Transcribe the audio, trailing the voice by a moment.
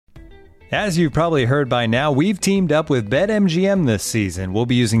As you've probably heard by now, we've teamed up with BetMGM this season. We'll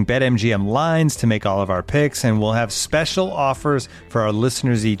be using BetMGM lines to make all of our picks, and we'll have special offers for our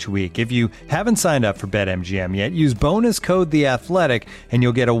listeners each week. If you haven't signed up for BetMGM yet, use bonus code The Athletic, and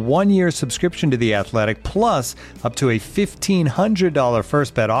you'll get a 1-year subscription to The Athletic, plus up to a $1,500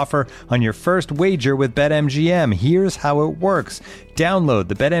 first bet offer on your first wager with BetMGM. Here's how it works. Download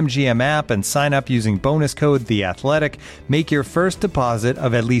the BetMGM app and sign up using bonus code The Athletic. Make your first deposit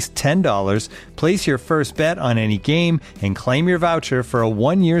of at least $10. Place your first bet on any game and claim your voucher for a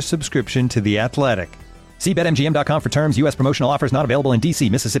 1-year subscription to The Athletic. See BetMGM.com for terms. U.S. promotional offers not available in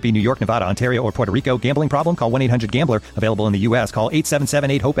D.C., Mississippi, New York, Nevada, Ontario, or Puerto Rico. Gambling problem? Call 1-800-GAMBLER. Available in the U.S. Call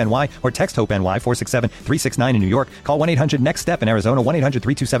 877-8-HOPE-NY or text HOPE-NY 467-369 in New York. Call 1-800-NEXT-STEP in Arizona.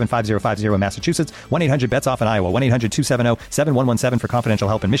 1-800-327-5050 in Massachusetts. 1-800-BETS-OFF in Iowa. 1-800-270-7117 for confidential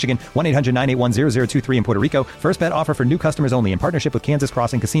help in Michigan. 1-800-981-0023 in Puerto Rico. First bet offer for new customers only in partnership with Kansas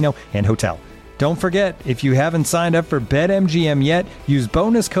Crossing Casino and Hotel. Don't forget, if you haven't signed up for BetMGM yet, use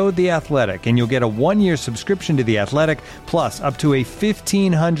bonus code The Athletic, and you'll get a 1-year subscription to The Athletic, plus up to a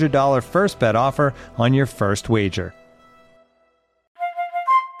 $1,500 first bet offer on your first wager.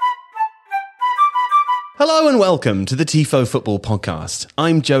 Hello and welcome to the Tifo Football Podcast.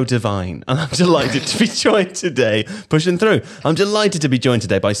 I'm Joe Devine, and I'm delighted to be joined today, pushing through. I'm delighted to be joined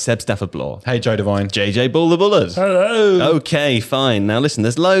today by Seb Stafford-Bloor. Hey, Joe Devine. JJ Bull the Bullard. Hello. Okay, fine. Now listen,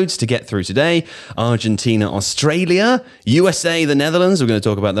 there's loads to get through today. Argentina, Australia, USA, the Netherlands. We're going to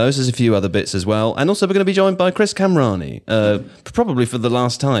talk about those. There's a few other bits as well. And also we're going to be joined by Chris Kamrani, probably for the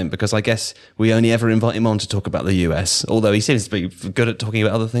last time, because I guess we only ever invite him on to talk about the US, although he seems to be good at talking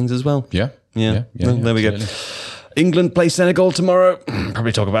about other things as well. Yeah. Well, there we go. England play Senegal tomorrow.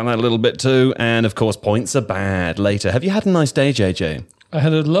 Probably talk about that a little bit too. And of course, points are bad later. Have you had a nice day, JJ? I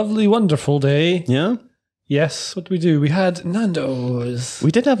had a lovely, wonderful day. Yeah? Yes. What did we do? We had Nando's. We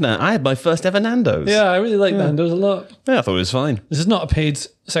did have Nando's. I had my first ever Nando's. Yeah, I really like Nando's a lot. Yeah, I thought it was fine. This is not a paid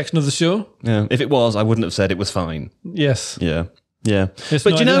section of the show. Yeah. If it was, I wouldn't have said it was fine. Yes. Yeah. Yeah. It's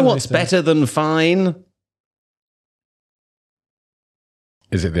But not you know anyway, what's so. better than fine?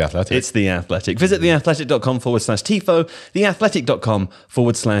 Is it The Athletic? It's The Athletic. Visit theathletic.com/Tifo,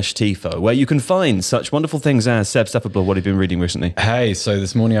 theathletic.com/Tifo, where you can find such wonderful things as Seb Stafford-Bloor. What have you been reading recently? Hey, so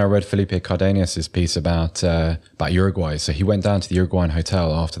this morning I read Felipe Cardenas' piece about Uruguay. So he went down to the Uruguayan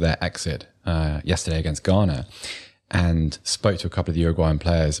hotel after their exit yesterday against Ghana and spoke to a couple of the Uruguayan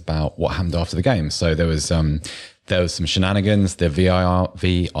players about what happened after the game. So there was some shenanigans. The VAR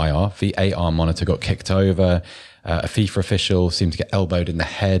monitor got kicked over. A FIFA official seemed to get elbowed in the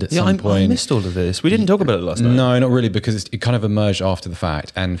head at some point. I missed all of this. We didn't talk about it last night. No, not really, because it kind of emerged after the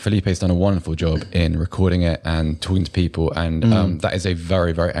fact. And Felipe's done a wonderful job in recording it and talking to people. And that is a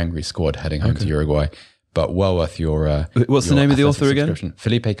very, very angry squad heading home to Uruguay. But well worth your What's the name of the author again?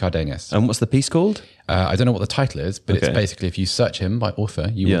 Felipe Cardenas. And what's the piece called? I don't know what the title is, but it's basically, if you search him by author,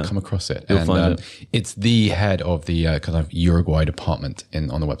 you will come across it. You'll find it. It's the head of the kind of Uruguay department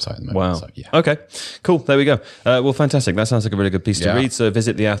on the website at the moment. Wow. So, yeah. Okay, cool. There we go. Well, fantastic. That sounds like a really good piece to Yeah. read. So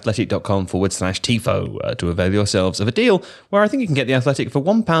visit theathletic.com/Tifo to avail yourselves of a deal where I think you can get The Athletic for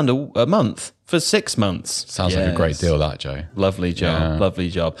 £1 a month for 6 months. Sounds like a great deal, that, Joe. Lovely job. Lovely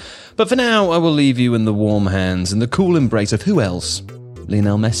job. But for now, I will leave you in the warm hands and the cool embrace of who else?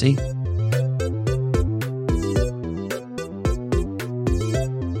 Lionel Messi.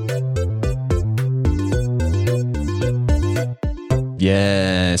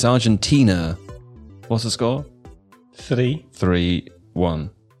 Yes, Argentina. What's the score? 3.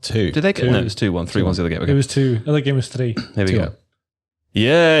 3-1. 2. Did they get? No, it was 2-1. 3-1's the other game. Okay. It was 2. The other game was 3. There we 2-1. go.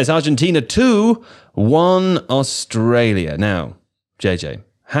 Yes, Argentina 2-1 Australia. Now, JJ,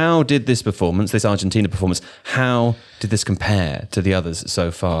 how did this Argentina performance, how did this compare to the others so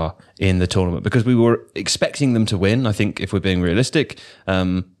far in the tournament? Because we were expecting them to win, I think, if we're being realistic.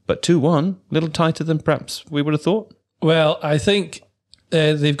 But 2-1, a little tighter than perhaps we would have thought. Well, I think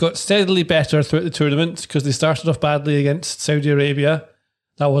they've got steadily better throughout the tournament because they started off badly against Saudi Arabia.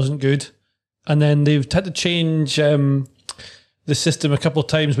 That wasn't good. And then they've had to change the system a couple of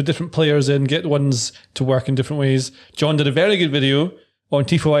times with different players in, get ones to work in different ways. John did a very good video on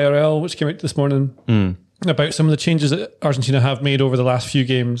Tifo IRL, which came out this morning, about some of the changes that Argentina have made over the last few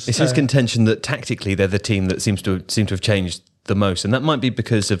games. It's his contention that tactically they're the team that seem to have changed the most, and that might be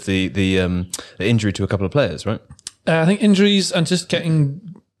because of the injury to a couple of players, right? I think injuries and just getting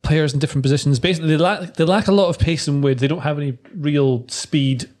players in different positions. Basically, they lack a lot of pace and width. They don't have any real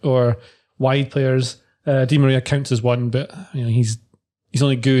speed or wide players. Di Maria counts as one, but he's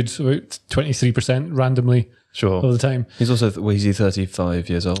only good about 23% randomly all the time. He's also, is he 35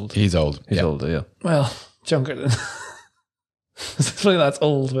 years old? He's old. He's older, yeah. Well, younger than... It's funny that's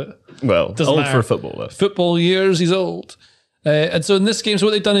old, but... Well, Doesn't old matter. for a footballer. Football years, he's old. And so in this game, so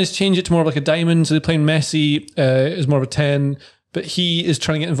what they've done is change it to more of like a diamond. So they're playing Messi as more of a 10, but he is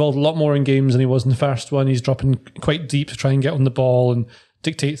trying to get involved a lot more in games than he was in the first one. He's dropping quite deep to try and get on the ball and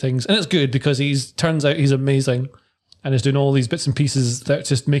dictate things. And it's good because turns out he's amazing and is doing all these bits and pieces that's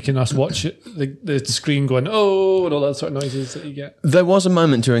just making us watch it, the screen going, oh, and all that sort of noises that you get. There was a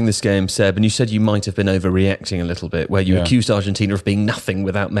moment during this game, Seb, and you said you might have been overreacting a little bit, where you accused Argentina of being nothing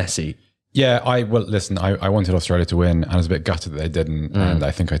without Messi. Yeah, I wanted Australia to win. I was a bit gutted that they didn't, and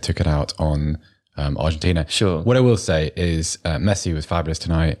I think I took it out on Argentina. Sure. What I will say is Messi was fabulous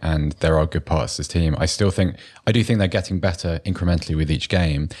tonight, and there are good parts of this team. I do think they're getting better incrementally with each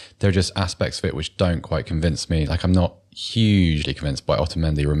game. There are just aspects of it which don't quite convince me. Like, I'm not hugely convinced by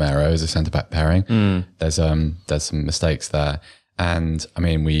Otamendi Romero as a centre back pairing. There's some mistakes there. And I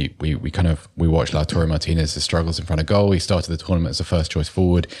mean, we watched Lautaro Martinez's struggles in front of goal. He started the tournament as a first choice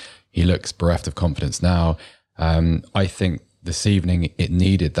forward. He looks bereft of confidence now. I think this evening it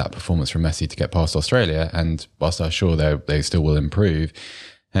needed that performance from Messi to get past Australia. And whilst I'm sure they still will improve,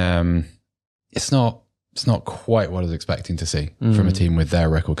 it's not quite what I was expecting to see from a team with their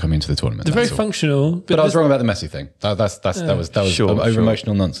record coming into the tournament. They're very functional. But I was wrong about the Messi thing. That was over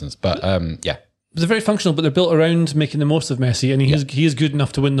emotional nonsense. But yeah. They're very functional, but they're built around making the most of Messi, and he is good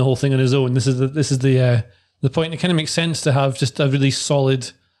enough to win the whole thing on his own. This is the point. It kind of makes sense to have just a really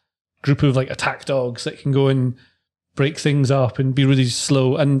solid group of like attack dogs that can go and break things up and be really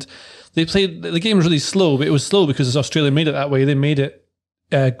slow. And the game was really slow, but it was slow because Australia made it that way. They made it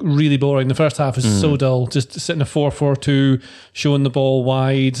really boring. The first half was so dull, just sitting a 4-4-2, showing the ball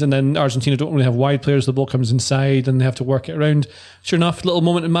wide, and then Argentina don't really have wide players. The ball comes inside and they have to work it around. Sure enough, little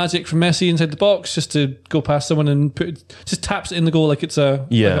moment of magic from Messi inside the box just to go past someone and just taps it in the goal like it's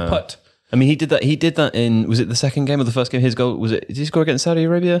like a putt. I mean, he did that in, was it the second game or the first game? His goal, did he score against Saudi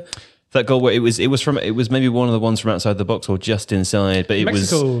Arabia? That goal where it was maybe one of the ones from outside the box or just inside, but it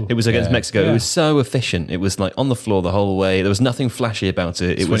was against Mexico. It was so efficient. It was like on the floor the whole way. There was nothing flashy about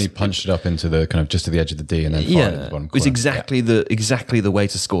it. It was when he punched it up into the kind of just to the edge of the D and then fired it. It was exactly the way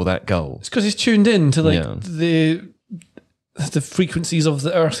to score that goal. It's because he's tuned in to the frequencies of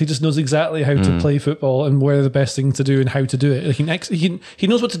the earth. He just knows exactly how to play football and where the best thing to do and how to do it. He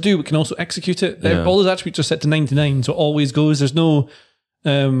knows what to do, but can also execute it. All his attributes are set to 99, so it always goes. There's no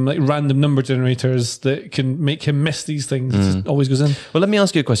like random number generators that can make him miss these things. It just always goes in. Well, let me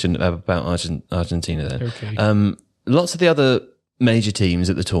ask you a question about Argentina then. Okay. Lots of the other major teams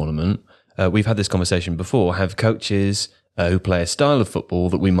at the tournament, we've had this conversation before, have coaches who play a style of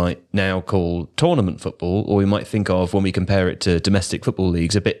football that we might now call tournament football, or we might think of when we compare it to domestic football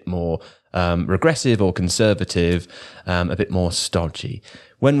leagues, a bit more regressive or conservative, a bit more stodgy.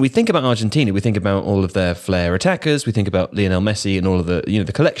 When we think about Argentina, we think about all of their flair attackers. We think about Lionel Messi and all of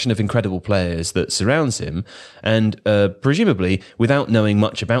the collection of incredible players that surrounds him. And presumably, without knowing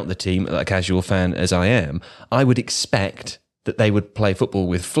much about the team, a casual fan as I am, I would expect that they would play football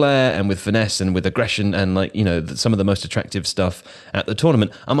with flair and with finesse and with aggression and some of the most attractive stuff at the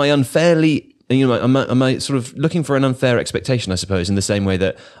tournament. Am I unfairly? Am I sort of looking for an unfair expectation, I suppose, in the same way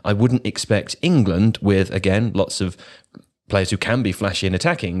that I wouldn't expect England with, again, lots of players who can be flashy and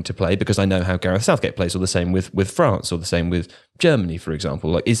attacking to play, because I know how Gareth Southgate plays, or the same with France, or the same with Germany, for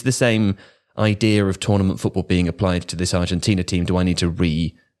example. Like, is the same idea of tournament football being applied to this Argentina team? Do I need to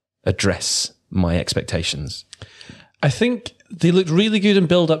readdress my expectations? I think they looked really good in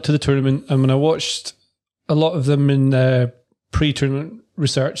build up to the tournament, and when I watched a lot of them in pre-tournament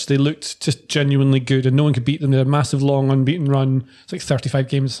research, they looked just genuinely good, and no one could beat them. They had a massive, long, unbeaten run. It's like 35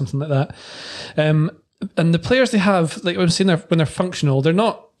 games or something like that. And the players they have, like I'm saying, when they're functional, they're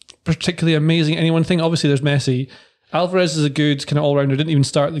not particularly amazing at any one thing. Obviously, there's Messi. Alvarez is a good kind of all-rounder, didn't even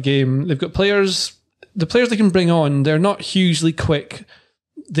start the game. They've got players, the players they can bring on, they're not hugely quick.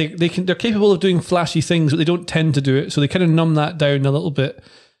 They're capable of doing flashy things, but they don't tend to do it. So they kind of numb that down a little bit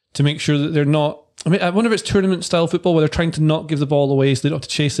to make sure that they're not. I mean, I wonder if it's tournament style football where they're trying to not give the ball away so they don't have to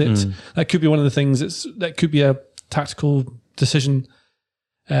chase it. That could be one of the things. That could be a tactical decision.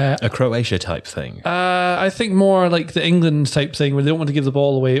 A Croatia type thing. I think more like the England type thing where they don't want to give the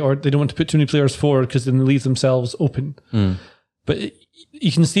ball away, or they don't want to put too many players forward because then they leave themselves open. But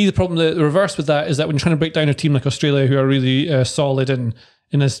you can see the problem. The reverse with that is that when you're trying to break down a team like Australia, who are really solid and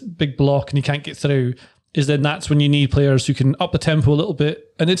in this big block and you can't get through, is then that's when you need players who can up the tempo a little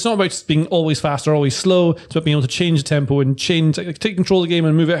bit. And it's not about just being always fast or always slow. It's about being able to change the tempo and take control of the game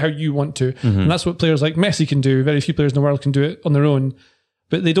and move it how you want to. And that's what players like Messi can do. Very few players in the world can do it on their own.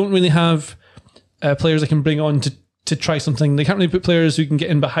 But they don't really have players they can bring on to try something. They can't really put players who can get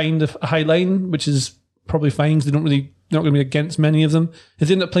in behind a high line, which is probably fine because they don't really not going to be against many of them. If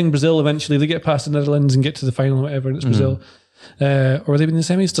they end up playing Brazil eventually, they get past the Netherlands and get to the final or whatever, and it's Brazil. Or they've been in the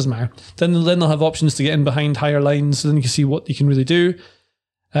semis, doesn't matter. Then they'll have options to get in behind higher lines, so then you can see what you can really do.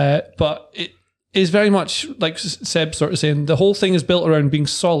 But it is very much like Seb sort of saying, the whole thing is built around being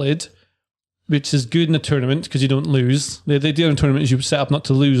solid, which is good in a tournament because you don't lose. The idea in a tournament is you set up not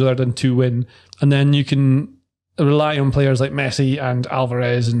to lose rather than to win, and then you can rely on players like Messi and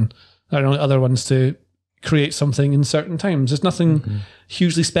Alvarez and I don't know, other ones to create something in certain times. There's nothing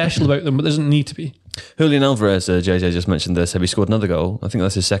hugely special about them, but there doesn't need to be. Julian Alvarez, JJ just mentioned this. Have he scored another goal? I think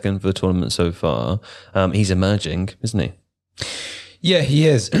that's his second for the tournament so far. He's emerging, isn't he? Yeah, he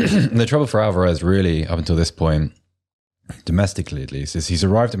is. The trouble for Alvarez, really, up until this point, domestically at least, is he's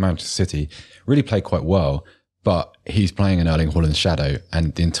arrived at Manchester City, really played quite well, but he's playing in Erling Haaland's shadow,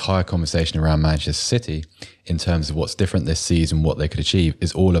 and the entire conversation around Manchester City in terms of what's different this season, what they could achieve,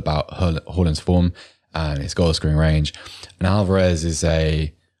 is all about Haaland's form and his goal scoring range. And Alvarez is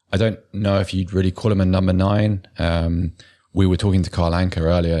I don't know if you'd really call him a number 9. We were talking to Carl Anker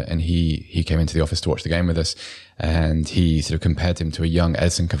earlier, and he came into the office to watch the game with us, and he sort of compared him to a young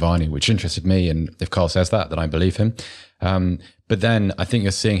Edson Cavani, which interested me. And if Carl says that, then I believe him. But then I think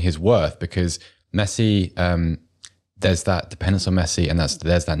you're seeing his worth, because Messi, there's that dependence on Messi, and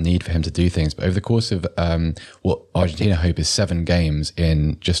there's that need for him to do things. But over the course of what Argentina hope is 7 games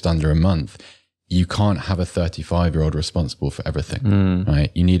in just under a month, you can't have a 35-year-old responsible for everything, right?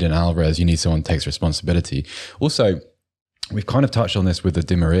 You need an Alvarez, you need someone who takes responsibility. Also, we've kind of touched on this with the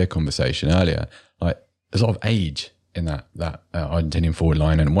Di Maria conversation earlier. Like, there's a lot of age in that Argentinian forward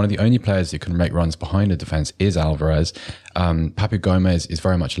line, and one of the only players who can make runs behind the defense is Alvarez. Papu Gomez is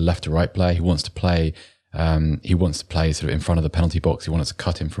very much a left to right player. He wants to play sort of in front of the penalty box. He wants to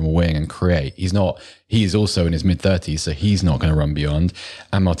cut in from a wing and create. He is also in his mid-30s, so he's not going to run beyond.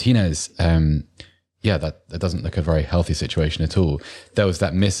 And Martinez, that doesn't look a very healthy situation at all. There was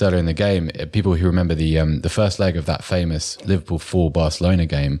that miss earlier in the game. People who remember the first leg of that famous Liverpool 4 Barcelona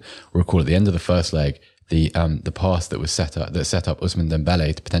game will recall at the end of the first leg, the pass that set up Ousmane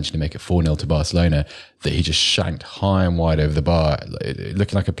Dembele to potentially make it 4-0 to Barcelona, that he just shanked high and wide over the bar,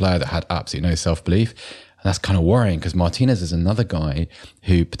 looking like a player that had absolutely no self-belief. And that's kind of worrying, because Martinez is another guy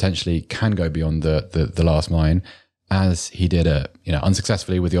who potentially can go beyond the last line, as he did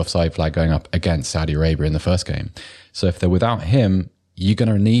unsuccessfully with the offside flag going up against Saudi Arabia in the first game. So if they're without him, you're going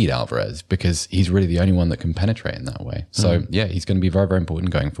to need Alvarez, because he's really the only one that can penetrate in that way. So he's going to be very, very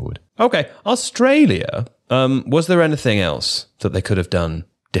important going forward. Okay, Australia. Was there anything else that they could have done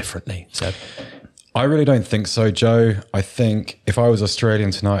differently, Seb? I really don't think so, Joe. I think if I was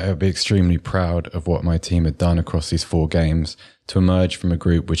Australian tonight, I would be extremely proud of what my team had done across these 4 games. To emerge from a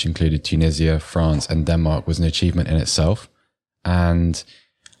group which included Tunisia, France, and Denmark was an achievement in itself. And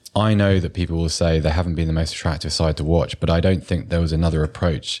I know that people will say they haven't been the most attractive side to watch, but I don't think there was another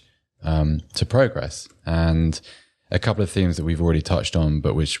approach to progress. And a couple of themes that we've already touched on,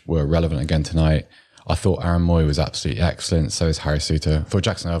 but which were relevant again tonight. I thought Aaron Moy was absolutely excellent. So is Harry Souttar. I thought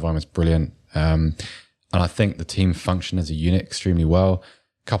Jackson Irvine was brilliant. And I think the team functioned as a unit extremely well.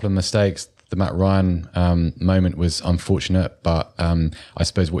 A couple of mistakes. The Matt Ryan moment was unfortunate, but I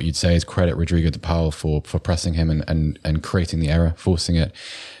suppose what you'd say is credit Rodrigo de Paul for pressing him and creating the error, forcing it.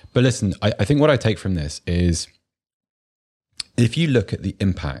 But listen, I think what I take from this is, if you look at the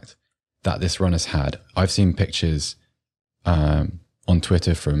impact that this run has had, I've seen pictures on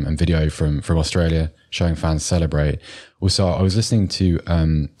Twitter and video from Australia showing fans celebrate. Also, I was listening to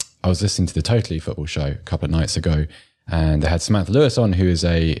the Totally Football show a couple of nights ago, and they had Samantha Lewis on, who is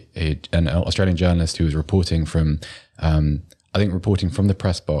an Australian journalist who was reporting from the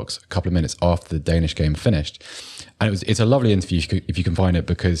press box a couple of minutes after the Danish game finished. And it's a lovely interview if you can find it,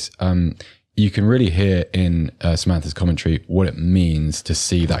 because you can really hear in Samantha's commentary what it means to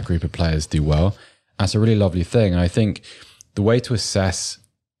see that group of players do well. That's a really lovely thing. And I think the way to assess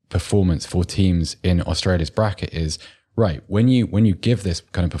performance for teams in Australia's bracket is, right, when you give this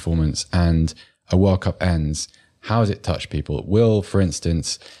kind of performance and a World Cup ends, how does it touch people? Will, for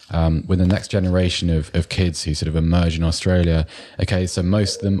instance, with the next generation of kids who sort of emerge in Australia, okay, so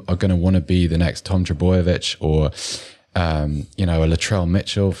most of them are going to want to be the next Tom Trbojevic or, a Latrell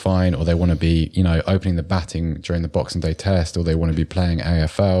Mitchell, fine, or they want to be, opening the batting during the Boxing Day test, or they want to be playing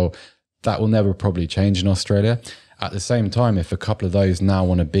AFL. That will never probably change in Australia. At the same time, if a couple of those now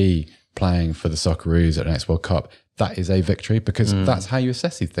want to be playing for the Socceroos at the next World Cup, that is a victory, because that's how you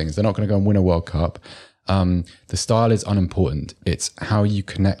assess these things. They're not going to go and win a World Cup. The style is unimportant. It's how you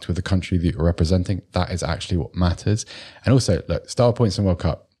connect with the country that you're representing. That is actually what matters. And also, look, style points in World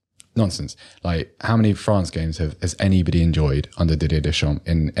Cup, nonsense. Like, how many France games has anybody enjoyed under Didier Deschamps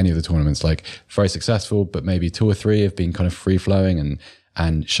in any of the tournaments? Like, very successful, but maybe 2 or 3 have been kind of free flowing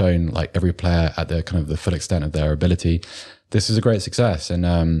and shown like every player at the kind of the full extent of their ability. This is a great success, and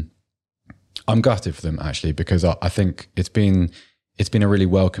I'm gutted for them actually, because I think it's been a really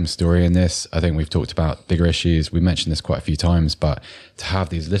welcome story in this. I think we've talked about bigger issues. We mentioned this quite a few times, but to have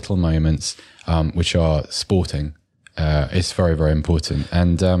these little moments which are sporting is very, very important.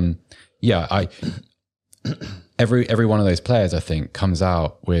 And every one of those players, I think, comes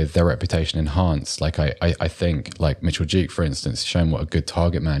out with their reputation enhanced. Like I think, like Mitchell Duke, for instance, shown what a good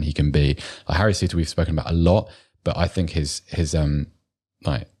target man he can be. Like Harry Souttar, we've spoken about a lot, but I think his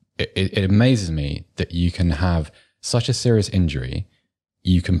it amazes me that you can have such a serious injury.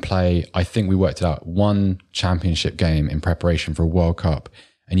 You can play, I think we worked it out, 1 championship game in preparation for a World Cup,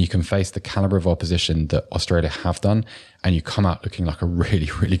 and you can face the caliber of opposition that Australia have done, and you come out looking like a really,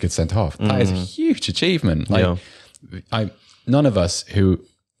 really good centre half. That is a huge achievement. Like, those of us who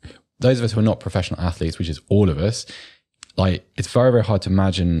are not professional athletes, which is all of us, like, it's very, very hard to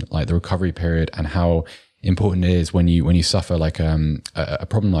imagine like the recovery period and how important it is when you suffer like a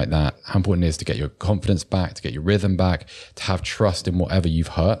problem like that, how important it is to get your confidence back, to get your rhythm back, to have trust in whatever you've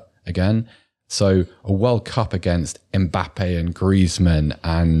hurt again. So a World Cup against Mbappe and Griezmann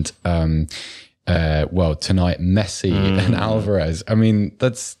and tonight Messi and Alvarez. I mean,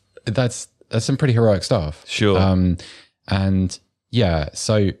 that's some pretty heroic stuff. Sure. And yeah,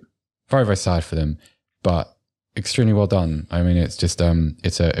 so very, very sad for them, but extremely well done. I mean, it's just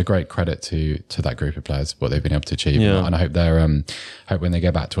it's a great credit to that group of players, what they've been able to achieve. Yeah. And I hope hope when they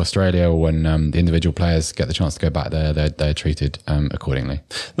get back to Australia, or when the individual players get the chance to go back there, they're treated accordingly.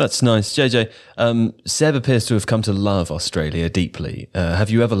 That's nice. JJ, Seb appears to have come to love Australia deeply. Have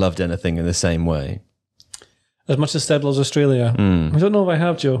you ever loved anything in the same way? As much as Seb loves Australia, I don't know if I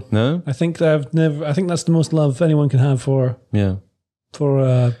have, Joe. No? I think that I think that's the most love anyone can have for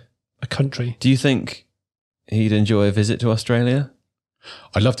a country. Do you think he'd enjoy a visit to Australia?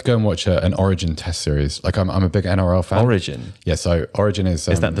 I'd love to go and watch an Origin Test series. Like, I'm a big NRL fan. Origin? Yeah, so Origin is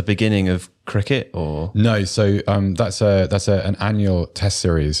that the beginning of cricket, or no? So that's an annual Test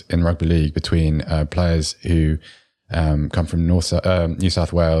series in rugby league between players who come from New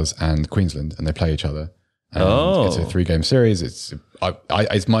South Wales and Queensland, and they play each other. It's a 3-game series. It's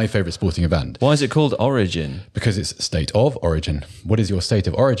my favourite sporting event. Why is it called Origin? Because it's state of origin. What is your state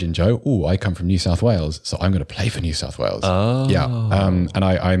of origin, Joe? Oh, I come from New South Wales, so I'm going to play for New South Wales. Oh, yeah. And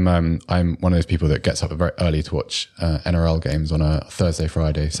I'm one of those people that gets up very early to watch NRL games on a Thursday,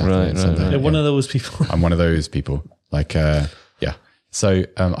 Friday, Saturday, and Sunday. You're one of those people. I'm one of those people. Like, yeah. So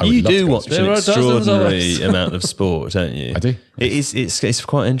I would you love do to go watch to an There are dozens of extraordinary us. amount of sport, don't you? I do. It's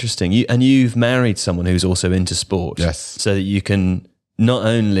quite interesting. You've married someone who's also into sport. Yes. So that you can not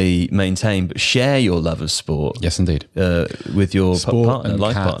only maintain but share your love of sport. Yes, indeed. With your Sport partner, and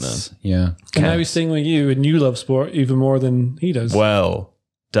life cats. partner. Yeah. And now he's staying with you, and you love sport even more than he does. Well,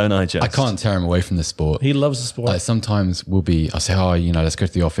 don't I just? I can't tear him away from the sport. He loves the sport. Like, sometimes I'll say, let's go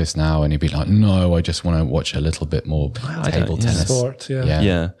to the office now. And he'd be like, no, I just want to watch a little bit more table tennis. Sport,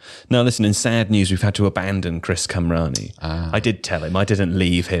 Yeah. Now, listen, in sad news, we've had to abandon Chris Kamrani. I did tell him. I didn't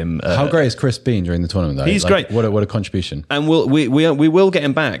leave him. How great has Chris been during the tournament, though? He's great. What a contribution. And we will get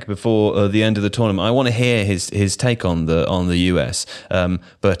him back before the end of the tournament. I want to hear his take on the US,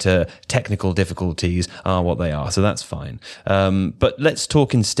 but technical difficulties are what they are, so that's fine. But let's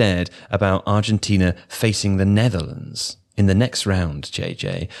talk instead about Argentina facing the Netherlands in the next round,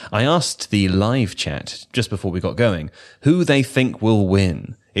 JJ. I asked the live chat just before we got going who they think will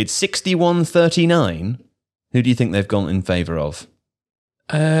win. It's 61-39. Who do you think they've gone in favour of?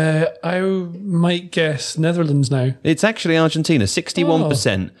 I might guess Netherlands now. It's actually Argentina.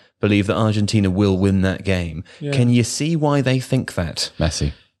 61% believe that Argentina will win that game. Yeah. Can you see why they think that?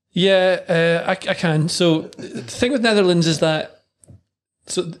 Messi. Yeah, I can. So the thing with Netherlands is that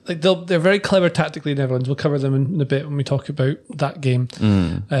they're very clever tactically. Netherlands. We'll cover them in a bit when we talk about that game.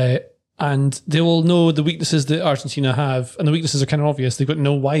 And they will know the weaknesses that Argentina have, and the weaknesses are kind of obvious. They've got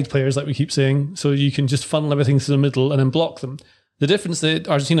no wide players, like we keep saying, so you can just funnel everything to the middle and then block them. The difference that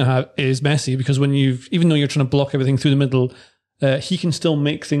Argentina have is Messi, because even though you're trying to block everything through the middle, he can still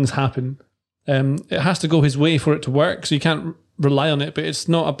make things happen. It has to go his way for it to work, so you can't rely on it, but it's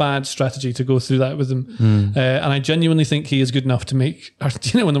not a bad strategy to go through that with him. And I genuinely think he is good enough to make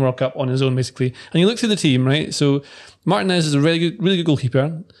Argentina win the World Cup on his own, basically. And you look through the team, right? So Martinez is a really good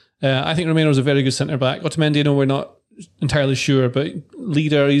goalkeeper. I think Romero is a very good centre back. Otamendi, I know we're not entirely sure, but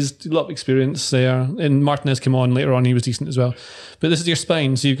leader, he's a lot of experience there. And Martinez came on later on, he was decent as well. But this is your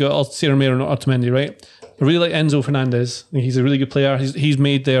spine, so you've got Alcira Romero and Otamendi, right? I really like Enzo Fernandez. I think he's a really good player. He's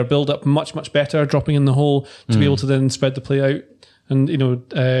made their build-up much, much better, dropping in the hole to be able to then spread the play out and,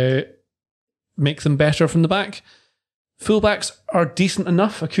 make them better from the back. Fullbacks are decent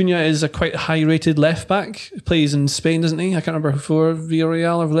enough. Acuna is a quite high-rated left-back. He plays in Spain, doesn't he? I can't remember for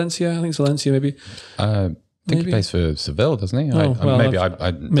Villarreal or Valencia. I think it's Valencia, maybe. I think he plays for Seville, doesn't he? Oh, well, maybe I've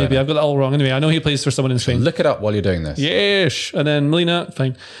got that all wrong. Anyway, I know he plays for someone in Spain. Look it up while you're doing this. Yes. And then Molina,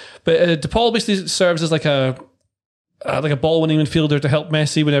 fine. But DePaul basically serves as like a ball-winning midfielder to help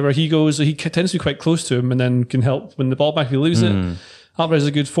Messi whenever he goes. So he tends to be quite close to him and then can help win the ball back if he loses it. Alvarez is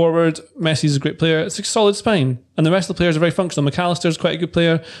a good forward. Messi's a great player. It's a solid spine. And the rest of the players are very functional. McAllister's quite a good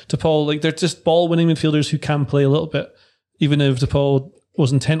player. DePaul, they're just ball-winning midfielders who can play a little bit, even if DePaul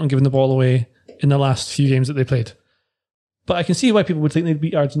was intent on giving the ball away in the last few games that they played. But I can see why people would think they'd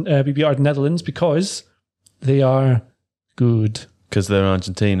beat the Netherlands, because they are good. Because they're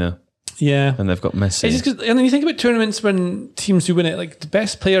Argentina. Yeah. And they've got Messi. It's just 'cause, and then you think about tournaments when teams who win it, like the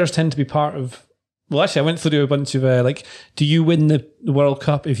best players tend to be part of. Well, actually, I went through a bunch of do you win the World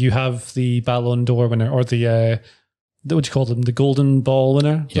Cup if you have the Ballon d'Or winner or the what do you call them? The Golden Ball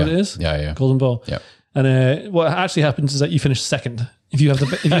winner? Is that what it is? Yeah. Golden Ball. Yeah. And what actually happens is that you finish second. If you have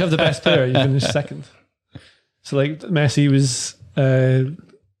the best player, you finish second. So like Messi was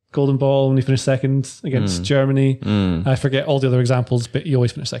Golden Ball when he finished second against Germany. I forget all the other examples, but he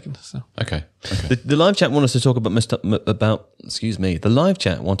always finished second. So Okay. The live chat want us to talk about the live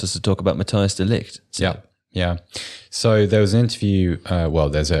chat want us to talk about Matthias de Ligt. Yeah. So there was an interview.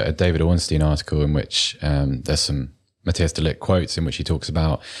 There's a David Ornstein article in which there's some Matthias de Ligt quotes in which he talks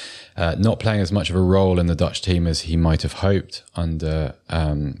about not playing as much of a role in the Dutch team as he might have hoped under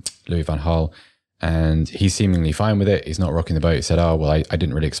Louis van Gaal. And he's seemingly fine with it. He's not rocking the boat. He said, I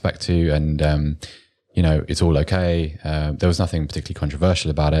didn't really expect to. And, it's all okay. There was nothing particularly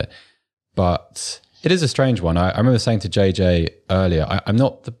controversial about it. But it is a strange one. I remember saying to JJ earlier, I'm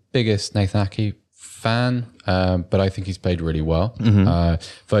not the biggest Nathan Ake fan, but I think he's played really well.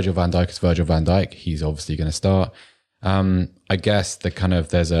 Virgil van Dijk is Virgil van Dijk. He's obviously going to start. I guess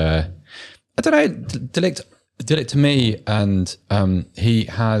there's I don't know, De Ligt did it to me, and he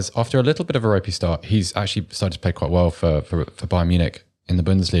has, after a little bit of a ropey start, he's actually started to play quite well for Bayern Munich in the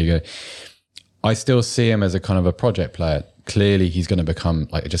Bundesliga. I still see him as a kind of a project player. Clearly, he's going to become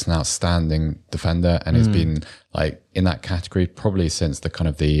like just an outstanding defender, and has been like in that category probably since the kind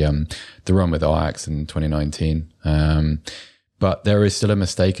of the run with Ajax in 2019. But there is still a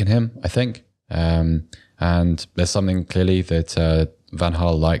mistake in him, I think, and there's something clearly that Van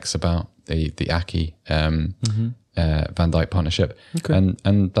Gaal likes about the Ake Van Dijk partnership,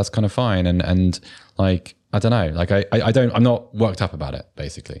 and that's kind of fine. And like I don't know, like I'm not worked up about it.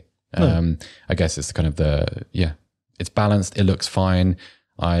 Basically, I guess it's kind of it's balanced. It looks fine.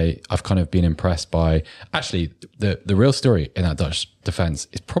 I've kind of been impressed by actually the real story in that Dutch defense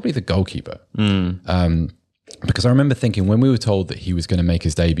is probably the goalkeeper. Because I remember thinking when we were told that he was going to make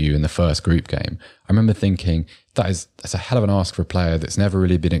his debut in the first group game, I remember thinking that's a hell of an ask for a player that's never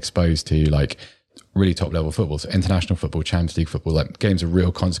really been exposed to like really top level football, so international football, Champions League football, like games of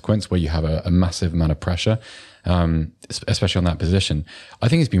real consequence where you have a massive amount of pressure, especially on that position. I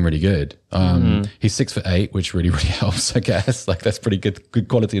think he's been really good. He's 6'8", which really helps, I guess. Like that's pretty good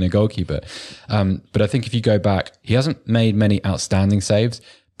quality in a goalkeeper. But I think if you go back, he hasn't made many outstanding saves,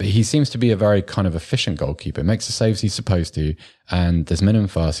 but he seems to be a very kind of efficient goalkeeper. Makes the saves he's supposed to, and there's minimum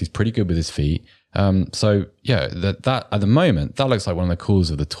fuss. He's pretty good with his feet. So yeah, that at the moment, that looks like one of the calls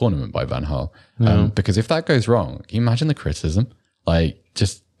of the tournament by Van Gaal. Because if that goes wrong, can you imagine the criticism? Like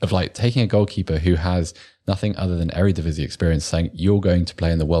just of like taking a goalkeeper who has nothing other than Eredivisie experience saying you're going to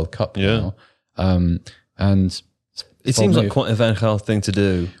play in the World Cup now. And it seems like quite a Van Gaal thing to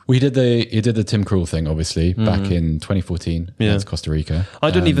do. He did the Tim Krul thing, obviously, back in 2014 against Costa Rica.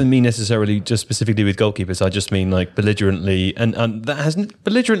 I don't even mean necessarily just specifically with goalkeepers. I just mean like belligerently, and that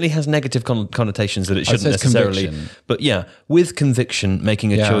belligerently has negative connotations that it shouldn't necessarily. Conviction. But yeah, with conviction,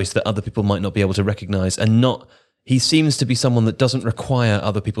 making a choice that other people might not be able to recognise, and not. He seems to be someone that doesn't require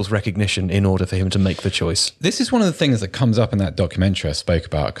other people's recognition in order for him to make the choice. This is one of the things that comes up in that documentary I spoke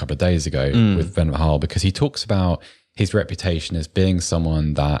about a couple of days ago with Van Gaal, because he talks about his reputation as being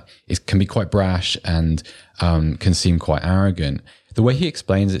someone that can be quite brash and can seem quite arrogant. The way he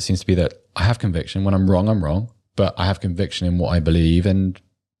explains it seems to be that I have conviction. When I'm wrong, but I have conviction in what I believe, and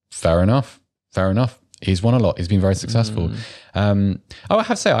fair enough. He's won a lot. He's been very successful. I have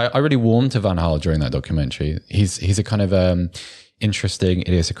to say, I really warmed to Van Gaal during that documentary. He's a kind of, interesting,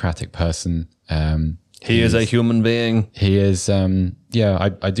 idiosyncratic person. He is a human being. He is,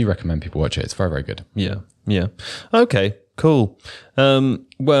 I do recommend people watch it. It's very, very good. Yeah. Okay, cool.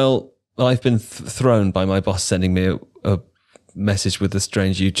 Well, I've been thrown by my boss sending me a message with a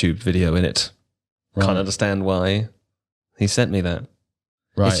strange YouTube video in it. Right. Can't understand why he sent me that.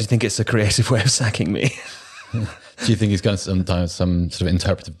 Right. I just think it's a creative way of sacking me. Do you think he's got some sort of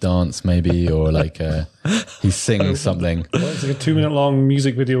interpretive dance maybe, or like he sings something? Well, it's like a 2-minute long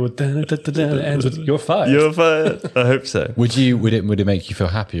music video with that ends with "You're fired." You're fired. I hope so. Would it make you feel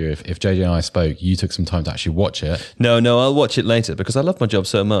happier if JJ and I spoke, you took some time to actually watch it? No, I'll watch it later because I love my job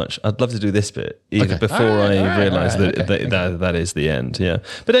so much. I'd love to do this bit even before I realise that is the end. Yeah.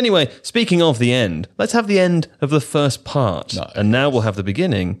 But anyway, speaking of the end, let's have the end of the first part. No. And now we'll have the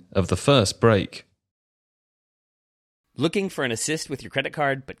beginning of the first break. Looking for an assist with your credit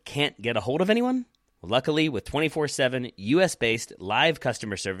card but can't get a hold of anyone? Luckily, with 24/7 US-based live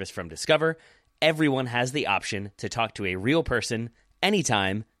customer service from Discover, everyone has the option to talk to a real person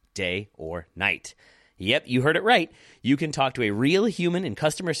anytime, day or night. Yep, you heard it right. You can talk to a real human in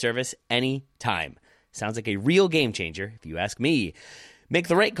customer service anytime. Sounds like a real game changer, if you ask me. Make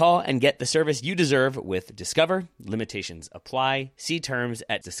the right call and get the service you deserve with Discover. Limitations apply. See terms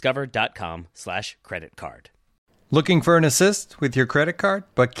at discover.com/creditcard. Looking for an assist with your credit card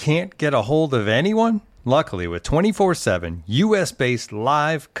but can't get a hold of anyone? Luckily, with 24/7 US-based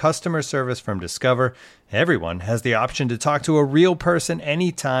live customer service from Discover, everyone has the option to talk to a real person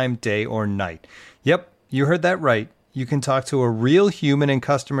anytime, day or night. Yep, you heard that right. You can talk to a real human in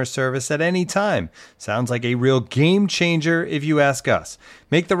customer service at any time. Sounds like a real game changer if you ask us.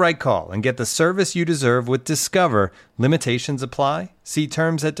 Make the right call and get the service you deserve with Discover. Limitations apply. See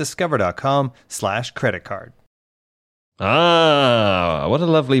terms at discover.com/creditcard. Ah, what a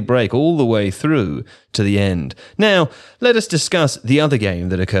lovely break all the way through to the end. Now, let us discuss the other game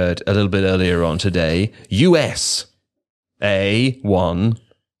that occurred a little bit earlier on today. USA won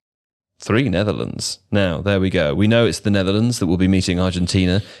 3 Netherlands. Now, there we go. We know it's the Netherlands that will be meeting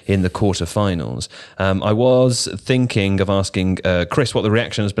Argentina in the quarterfinals. I was thinking of asking Chris what the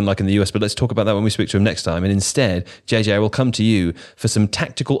reaction has been like in the US, but let's talk about that when we speak to him next time. And instead, JJ, I will come to you for some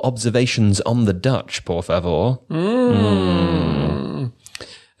tactical observations on the Dutch, por favor.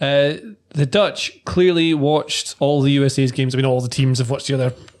 The Dutch clearly watched all the USA's games. I mean, all the teams have watched the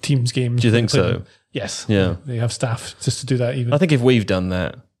other teams' games. Do you think so? Yes. Yeah. They have staff just to do that even. I think if we've done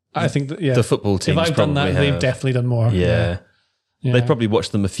that, I think that, the football teams if I've done that, probably they've have. definitely done more. Yeah. Yeah. They've probably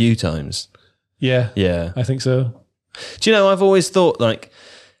watched them a few times. Yeah. Yeah. I think so. Do you know, I've always thought, like,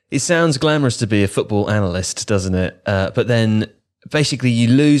 it sounds glamorous to be a football analyst, doesn't it? But then basically you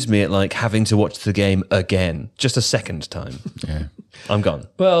lose me at, like, having to watch the game again, just a second time. Yeah. I'm gone.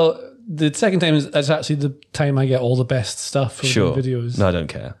 Well, the second time is actually the time I get all the best stuff from Sure. the videos. No, I don't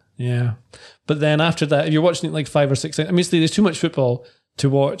care. Yeah. But then after that, if you're watching it like 5 or 6 times, I mean, there's too much football to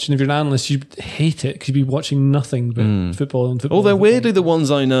watch. And if you're an analyst, you hate it because you'd be watching nothing but football and football. Although and football. weirdly, the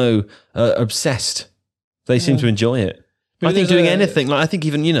ones I know are obsessed. They seem to enjoy it. Maybe I think there's doing a- anything, like I think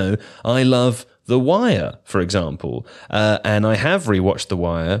even, you know, I love The Wire, for example, and I have rewatched The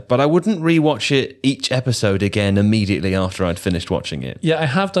Wire, but I wouldn't rewatch it each episode again immediately after I'd finished watching it. Yeah, I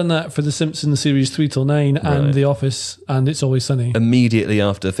have done that for The Simpsons series 3 till 9 and Right. The Office and It's Always Sunny. Immediately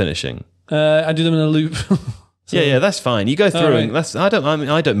after finishing. I do them in a loop. Yeah, that's fine. You go through right. and that's. I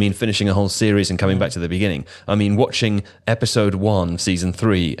don't mean finishing a whole series and coming back to the beginning. I mean watching episode 1, season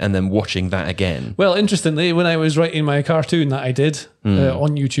 3, and then watching that again. Well, interestingly, when I was writing my cartoon that I did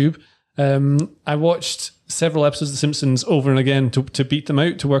on YouTube, I watched several episodes of The Simpsons over and again to beat them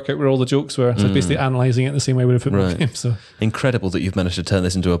out, to work out where all the jokes were. So basically analysing it the same way with a football Right. game. So Incredible that you've managed to turn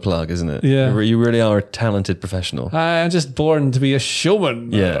this into a plug, isn't it? Yeah. You really are a talented professional. I'm just born to be a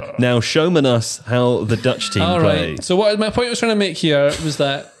showman. Yeah. Now, showman us how the Dutch team All play. right. So what my point I was trying to make here was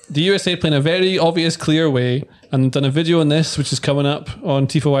that the USA play in a very obvious, clear way, and done a video on this, which is coming up on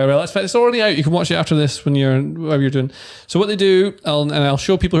Tifo IRL. In fact, it's already out. You can watch it after this when whatever you're doing. So what they do, I'll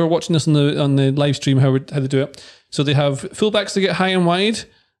show people who are watching this on the live stream how they do it. So they have fullbacks that get high and wide,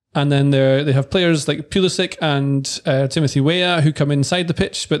 and then they have players like Pulisic and Timothy Weah who come inside the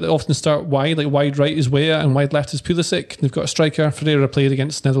pitch, but they often start wide. Like wide right is Weah and wide left is Pulisic. They've got a striker. Ferreira played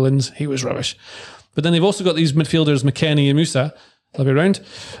against Netherlands. He was rubbish. But then they've also got these midfielders, McKennie and Musa. They'll be around.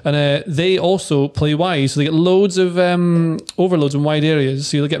 And they also play wide. So they get loads of overloads in wide areas.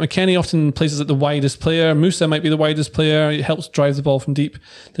 So you'll get McKennie often places at the widest player. Musa might be the widest player. It helps drive the ball from deep.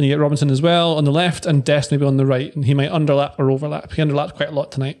 Then you get Robinson as well on the left and Dest maybe on the right. And he might underlap or overlap. He underlapped quite a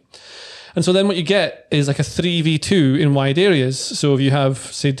lot tonight. And so then what you get is like a 3v2 in wide areas. So if you have,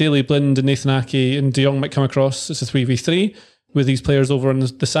 say, Daley Blind and Nathan Ake and De Jong might come across, it's a 3v3. with these players over on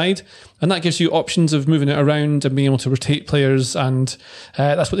the side. And that gives you options of moving it around and being able to rotate players. And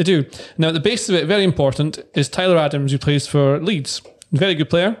that's what they do. Now, at the base of it, very important, is Tyler Adams, who plays for Leeds. Very good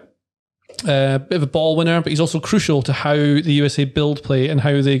player. Bit of a ball winner, but he's also crucial to how the USA build play and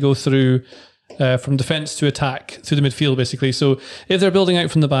how they go through from defence to attack through the midfield, basically. So if they're building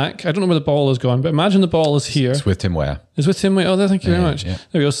out from the back, I don't know where the ball has gone, but imagine the ball is here. It's with Tim Weah. It's with Tim Weah. Oh, thank you very much. Yeah.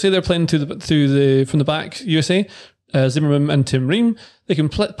 There we go. Say they're playing from the back, USA, Zimmerman and Tim Ream. They can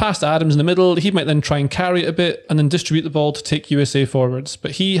pass to Adams in the middle. He might then try and carry it a bit and then distribute the ball to take USA forwards.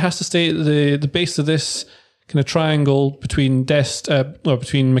 But he has to stay at the base of this kind of triangle between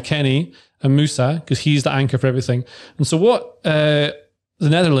between McKennie and Musa, because he's the anchor for everything. And so what the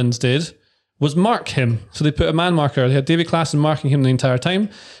Netherlands did was mark him. So they put a man marker. They had David Klaassen marking him the entire time. And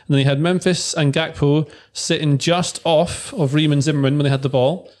then they had Memphis and Gakpo sitting just off of Ream and Zimmerman when they had the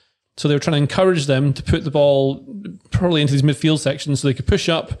ball. So they were trying to encourage them to put the ball probably into these midfield sections so they could push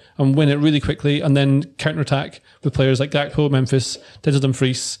up and win it really quickly and then counterattack with players like Gakpo, Memphis, Denzel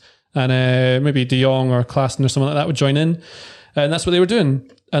Dumfries, and maybe De Jong or Klaassen or someone like that would join in. And that's what they were doing.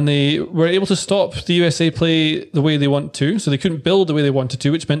 And they were able to stop the USA play the way they want to. So they couldn't build the way they wanted to,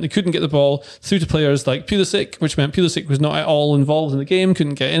 which meant they couldn't get the ball through to players like Pulisic, which meant Pulisic was not at all involved in the game,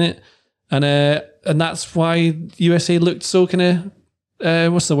 couldn't get in it. And that's why USA looked so kind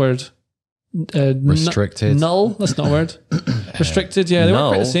of, what's the word? Restricted. Null? That's not a word. Restricted, yeah. They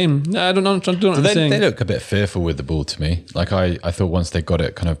weren't quite the same. I don't know what I'm saying. They look a bit fearful with the ball to me. Like I thought once they got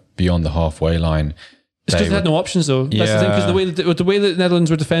it kind of beyond the halfway line, it's because they had no options, though. That's the thing, because the way that the Netherlands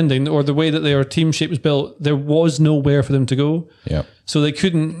were defending, or the way that their team shape was built, there was nowhere for them to go. Yeah. So they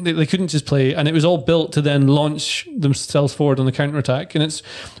couldn't just play, and it was all built to then launch themselves forward on the counter attack. And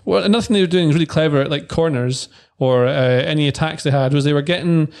another thing they were doing is really clever at like corners or any attacks they had was they were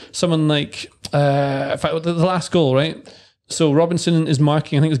getting someone like in fact the last goal, right? So Robinson is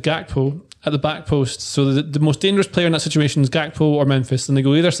marking, I think it's Gakpo at the back post. So the most dangerous player in that situation is Gakpo or Memphis, and they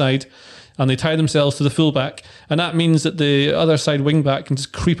go either side. And they tie themselves to the fullback. And that means that the other side wing back can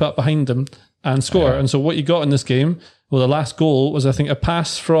just creep up behind them and score. And so what you got in this game, well, the last goal was, I think, a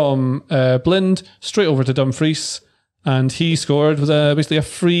pass from Blind straight over to Dumfries. And he scored with basically a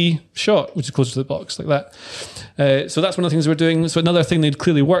free shot, which is closer to the box, like that. So that's one of the things we're doing. So another thing they'd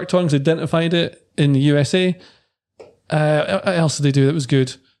clearly worked on, because they identified it in the USA. What else did they do that was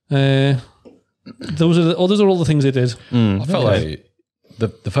good? Those are all the things they did. I felt like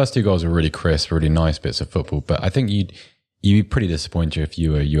the first two goals were really crisp, really nice bits of football. But I think you'd be pretty disappointed if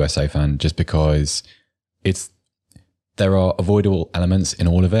you were a USA fan, just because there are avoidable elements in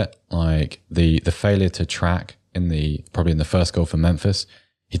all of it. Like the failure to track probably in the first goal for Memphis.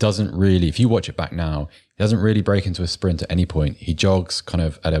 He doesn't really, if you watch it back now, he doesn't really break into a sprint at any point. He jogs kind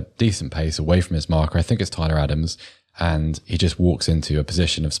of at a decent pace away from his marker. I think it's Tyler Adams. And he just walks into a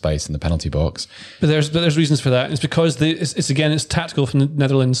position of space in the penalty box. But there's reasons for that. It's because it's tactical from the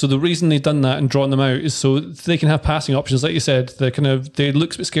Netherlands. So the reason they've done that and drawn them out is so they can have passing options. Like you said, they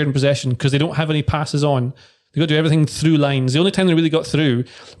look a bit scared in possession because they don't have any passes on. They got to do everything through lines. The only time they really got through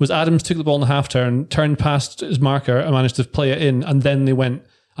was Adams took the ball in the half turn, turned past his marker and managed to play it in, and then they went.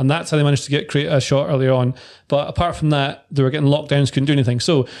 And that's how they managed to create a shot earlier on. But apart from that, they were getting lockdowns, couldn't do anything.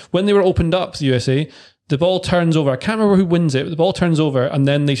 So when they were opened up, the USA, the ball turns over. I can't remember who wins it, but the ball turns over and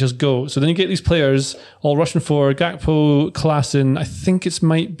then they just go. So then you get these players all rushing forward. Gakpo, Klaassen, I think it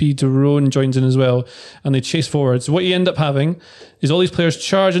might be De Roon joins in as well, and they chase forward. So what you end up having is all these players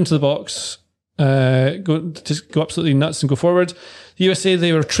charge into the box, go absolutely nuts and go forward. The USA,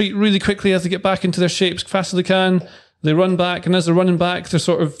 they retreat really quickly as they get back into their shapes, fast as they can. They run back, and as they're running back,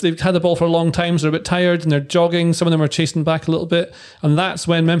 they've had the ball for a long time, so they're a bit tired, and they're jogging. Some of them are chasing back a little bit, and that's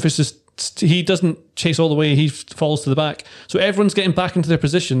when Memphis he doesn't chase all the way, he falls to the back. So everyone's getting back into their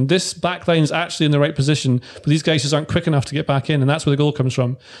position. This back line is actually in the right position, but these guys just aren't quick enough to get back in, and that's where the goal comes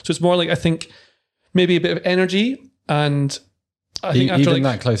from. So it's more like, I think, maybe a bit of energy, and I think after even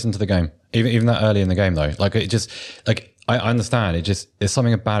that close into the game, even that early in the game though, like it just like I understand it, just there's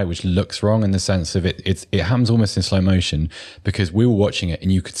something about it which looks wrong in the sense of it happens almost in slow motion, because we were watching it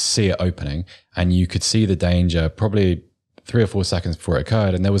and you could see it opening and you could see the danger probably 3 or 4 seconds before it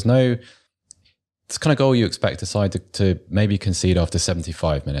occurred, and there was no it's kind of goal you expect a side to maybe concede after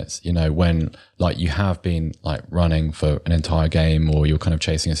 75 minutes, you know, when like you have been like running for an entire game or you're kind of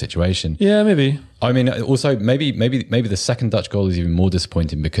chasing a situation. Yeah, maybe. I mean, also maybe the second Dutch goal is even more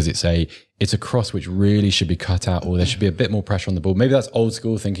disappointing because it's a cross which really should be cut out, or there should be a bit more pressure on the ball. Maybe that's old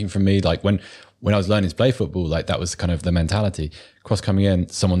school thinking from me. Like when I was learning to play football, like that was kind of the mentality. Cross coming in,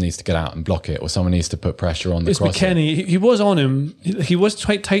 someone needs to get out and block it, or someone needs to put pressure on the cross. It's McKennie. He was on him. He was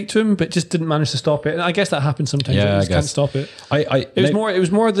quite tight to him, but just didn't manage to stop it. And I guess that happens sometimes. Yeah, You I just can't guess. stop it. It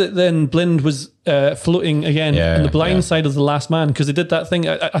was more that then Blind was floating again on the blind side of the last man, because they did that thing.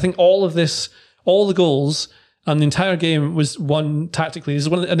 I think all the goals and the entire game was won tactically. This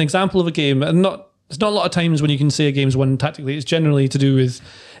is an example of a game, and it's not a lot of times when you can say a game's won tactically. It's generally to do with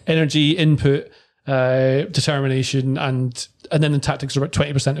energy, input, determination, and then the tactics are about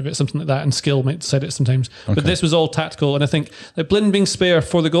 20% of it, something like that, and skill might decide it sometimes. Okay. But this was all tactical, and I think that Blind being spare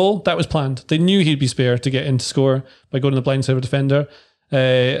for the goal, that was planned. They knew he'd be spare to get in to score by going to the blind side of a defender.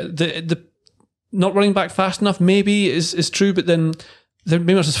 The not running back fast enough maybe is true, but then they're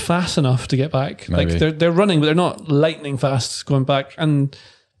maybe not just fast enough to get back. Maybe. Like they're running, but they're not lightning fast going back, and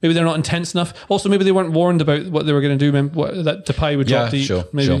maybe they're not intense enough. Also, maybe they weren't warned about what they were going to do. That Depay would drop deep.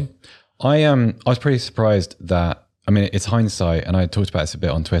 Maybe. Sure. I was pretty surprised that, I mean, it's hindsight, and I talked about this a bit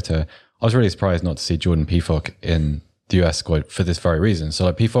on Twitter. I was really surprised not to see Jordan Pefok in the US squad for this very reason. So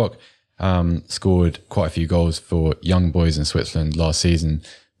like Pefok scored quite a few goals for young boys in Switzerland last season,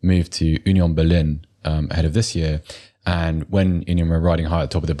 moved to Union Berlin ahead of this year. And when Union were riding high at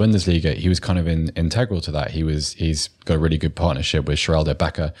the top of the Bundesliga, he was kind of integral to that. He's got a really good partnership with Geraldo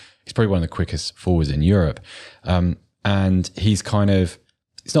Becker. He's probably one of the quickest forwards in Europe. And he's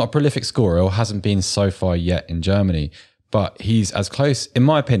not a prolific scorer, or hasn't been so far yet in Germany, but he's as close, in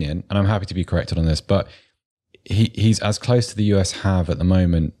my opinion, and I'm happy to be corrected on this, but he's as close to the US have at the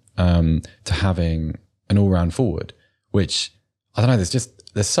moment to having an all-round forward, which, I don't know,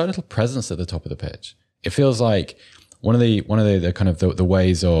 there's so little presence at the top of the pitch. It feels like one of the kind of the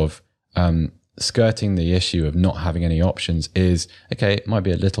ways of skirting the issue of not having any options is, okay, it might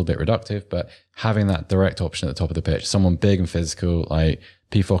be a little bit reductive, but having that direct option at the top of the pitch, someone big and physical, like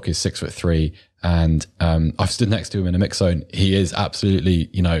Pefok is 6'3", and I've stood next to him in a mix zone. He is absolutely,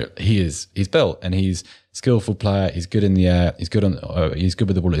 he's built, and he's a skillful player. He's good in the air. He's good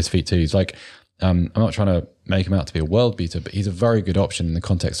with the ball at his feet too. He's like, I'm not trying to make him out to be a world beater, but he's a very good option in the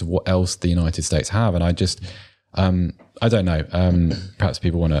context of what else the United States have. And I just, I don't know. Perhaps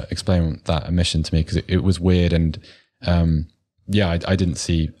people want to explain that omission to me, because it was weird. And I haven't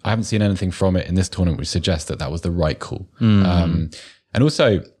seen anything from it in this tournament which suggests that was the right call. And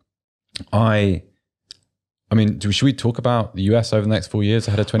also, I mean, should we talk about the US over the next 4 years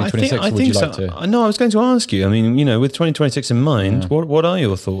ahead of 2026? I think so. No, I was going to ask you. I mean, with 2026 in mind, what are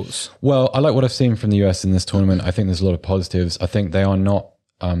your thoughts? Well, I like what I've seen from the US in this tournament. I think there's a lot of positives. I think they are not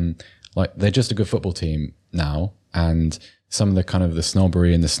they're just a good football team now, and some of the kind of the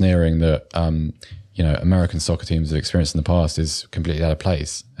snobbery and the sneering that American soccer teams have experienced in the past is completely out of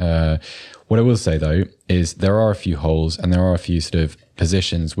place. What I will say though is there are a few holes, and there are a few sort of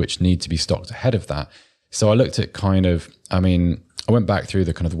positions which need to be stocked ahead of that. So I looked at I went back through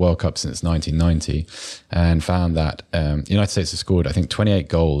the kind of the World Cup since 1990 and found that the United States have scored, I think, 28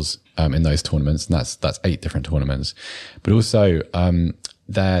 goals in those tournaments, and that's 8 different tournaments. But also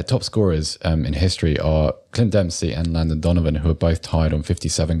their top scorers in history are Clint Dempsey and Landon Donovan, who are both tied on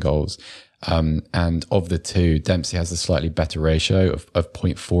 57 goals. And of the two, Dempsey has a slightly better ratio of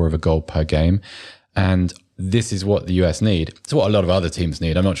 0.4 of a goal per game. And this is what the US need. It's what a lot of other teams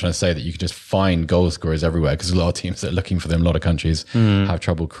need. I'm not trying to say that you can just find goal scorers everywhere, because a lot of teams that are looking for them, a lot of countries have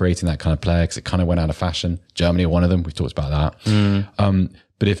trouble creating that kind of player, because it kind of went out of fashion. Germany are one of them. We've talked about that.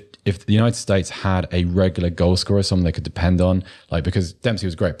 But if the United States had a regular goal scorer, someone they could depend on, because Dempsey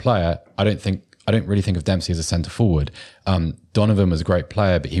was a great player, I don't really think of Dempsey as a centre forward. Donovan was a great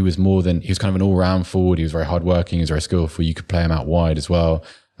player, but he was kind of an all-round forward. He was very hardworking. He was very skillful. You could play him out wide as well,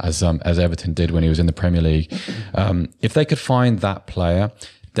 as Everton did when he was in the Premier League. If they could find that player,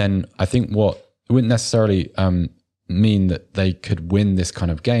 then I think it wouldn't necessarily mean that they could win this kind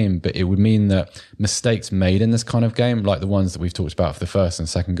of game, but it would mean that mistakes made in this kind of game, like the ones that we've talked about for the first and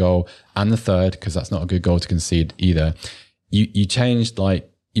second goal and the third, because that's not a good goal to concede either. You changed,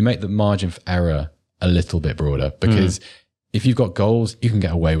 you make the margin for error a little bit broader, because if you've got goals, you can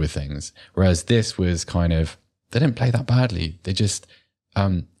get away with things. Whereas this was they didn't play that badly. They just,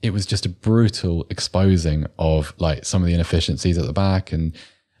 it was just a brutal exposing of some of the inefficiencies at the back, and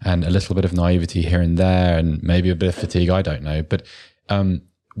a little bit of naivety here and there, and maybe a bit of fatigue. I don't know. But,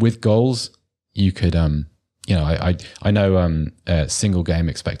 with goals, you could, I know, single game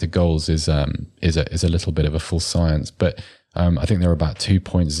expected goals is a little bit of a false science, but, I think they're about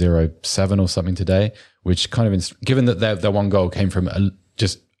 2.07 or something today, which kind of, given that their one goal came from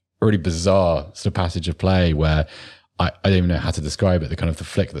just really bizarre sort of passage of play where I don't even know how to describe it. The kind of the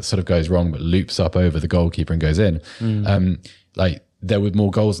flick that sort of goes wrong, but loops up over the goalkeeper and goes in. Like there were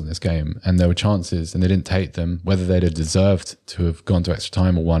more goals in this game and there were chances and they didn't take them. Whether they'd have deserved to have gone to extra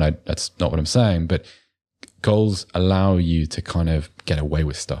time or won, that's not what I'm saying. But goals allow you to kind of get away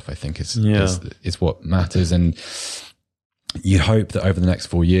with stuff, I think is what matters. And you hope that over the next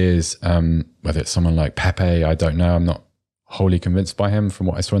 4 years, whether it's someone like Pepe, I don't know, I'm not wholly convinced by him from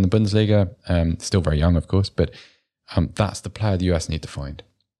what I saw in the Bundesliga. Still very young, of course, but that's the player the US need to find.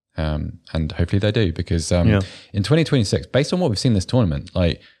 And hopefully they do, because in 2026, based on what we've seen this tournament,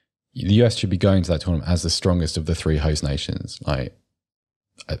 like the US should be going to that tournament as the strongest of the 3 host nations. Like,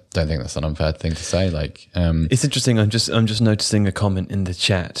 I don't think that's an unfair thing to say. Like, it's interesting. I'm just noticing a comment in the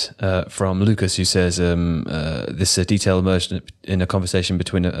chat from Lucas who says this detail emerged in a conversation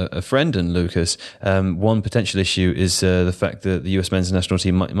between a friend and Lucas. One potential issue is the fact that the US men's national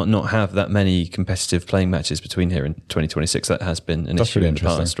team might not have that many competitive playing matches between here in 2026. That has been an issue in the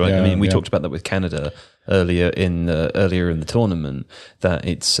past, right? Yeah, I mean, we talked about that with Canada earlier in the tournament, that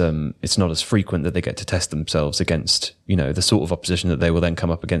it's not as frequent that they get to test themselves against, you know, the sort of opposition that they will then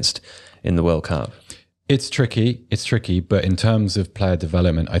come up against in the World Cup. It's tricky, but in terms of player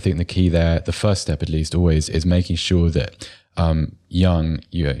development, I think the key there, the first step at least always, is making sure that young,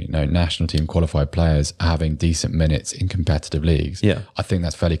 national team qualified players are having decent minutes in competitive leagues. Yeah. I think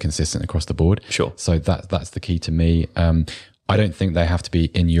that's fairly consistent across the board. Sure. So that's the key to me. I don't think they have to be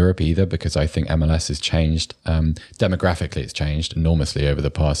in Europe either, because I think MLS has changed. Demographically, it's changed enormously over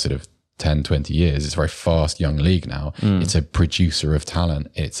the past sort of 10, 20 years. It's a very fast young league now. It's a producer of talent.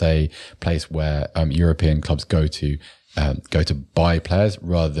 It's a place where European clubs go to buy players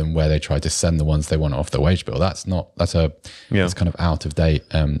rather than where they try to send the ones they want off the wage bill. That's kind of out of date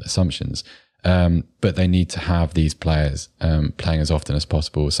assumptions. But they need to have these players playing as often as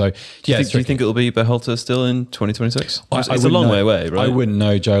possible. So, do you think it will be Berhalter still in 2026? It's a long way away, right? I wouldn't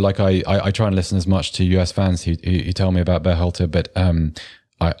know, Joe. Like I try and listen as much to US fans who tell me about Berhalter, but I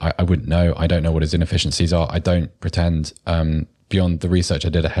wouldn't know. I don't know what his inefficiencies are. I don't pretend, beyond the research I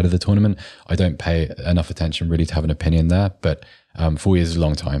did ahead of the tournament, I don't pay enough attention really to have an opinion there. But 4 years is a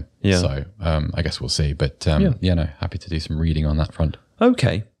long time. Yeah. So I guess we'll see. But happy to do some reading on that front.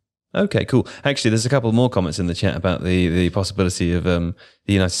 Okay, cool. Actually, there's a couple more comments in the chat about the possibility of the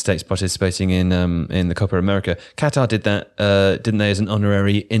United States participating in the Copa America. Qatar did that, didn't they, as an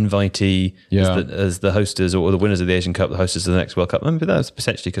honorary invitee, as the hosters or the winners of the Asian Cup, the hosters of the next World Cup. I mean, that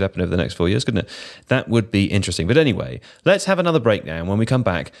potentially could happen over the next 4 years, couldn't it? That would be interesting. But anyway, let's have another breakdown. When we come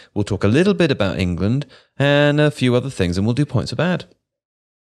back, we'll talk a little bit about England and a few other things, and we'll do points or bad.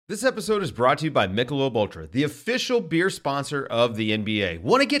 This episode is brought to you by Michelob Ultra, the official beer sponsor of the NBA.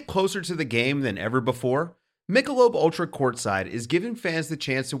 Want to get closer to the game than ever before? Michelob Ultra Courtside is giving fans the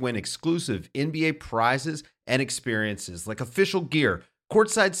chance to win exclusive NBA prizes and experiences like official gear,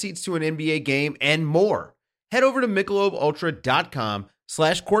 courtside seats to an NBA game, and more. Head over to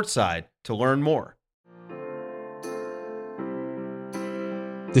MichelobUltra.com/courtside to learn more.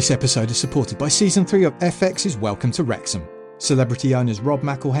 This episode is supported by Season 3 of FX's Welcome to Wrexham. Celebrity owners Rob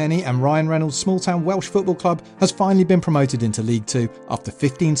McElhenney and Ryan Reynolds' small-town Welsh football club has finally been promoted into League 2 after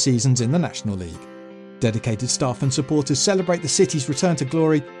 15 seasons in the National League. Dedicated staff and supporters celebrate the city's return to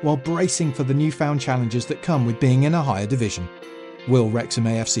glory while bracing for the newfound challenges that come with being in a higher division. Will Wrexham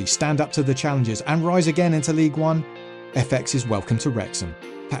AFC stand up to the challenges and rise again into League 1? FX's Welcome to Wrexham.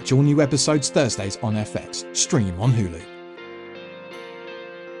 Catch all new episodes Thursdays on FX. Stream on Hulu.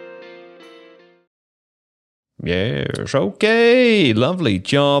 Yes, okay, lovely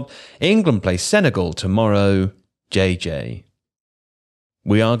job. England play Senegal tomorrow. JJ,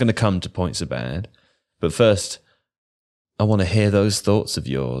 we are going to come to points are bad, but first, I want to hear those thoughts of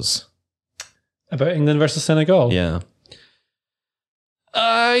yours. About England versus Senegal? Yeah.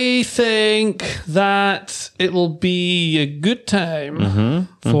 I think that it will be a good time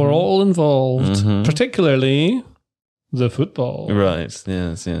for all involved, particularly the football. Right,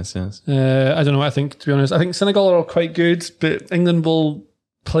 yes. I don't know what I think, to be honest. I think Senegal are all quite good, but England will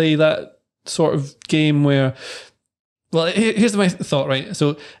play that sort of game where... Well, here's my thought, right?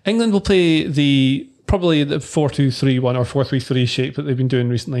 So England will play probably the 4-2-3-1 or 4-3-3 shape that they've been doing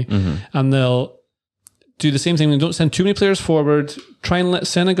recently, and they'll do the same thing. They don't send too many players forward, try and let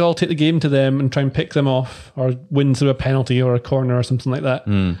Senegal take the game to them and try and pick them off or win through a penalty or a corner or something like that.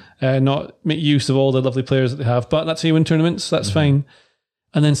 Not make use of all the lovely players that they have. But that's how you win tournaments, so that's fine.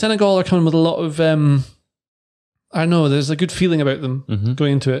 And then Senegal are coming with a lot of, I don't know, there's a good feeling about them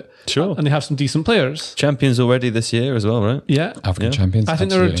going into it. Sure. And they have some decent players. Champions already this year as well, right? Yeah. African champions. I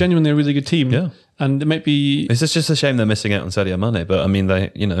think they're genuinely a really good team. Yeah. And it might be... It's just a shame they're missing out on Sadio Mane, but I mean,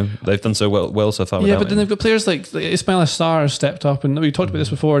 they've done so well so far. Yeah, without but then him. they've got players like Ismail Assar has stepped up, and we talked about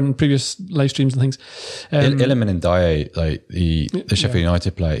this before in previous live streams and things. Iliman Ndiaye, like the Sheffield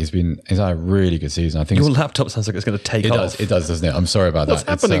United player, he's had a really good season. I think Your laptop sounds like it's going to take off. It does, doesn't it? I'm sorry about What's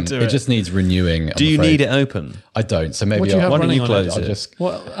that. happening to it? It just needs renewing. Do you need it open? I don't. So maybe What do you have Why don't running you on close it? it?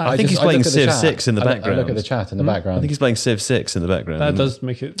 I think he's I look playing at the Civ chat. 6 in the I look background. at the chat in the background. I think he's playing Civ 6 in the background. That does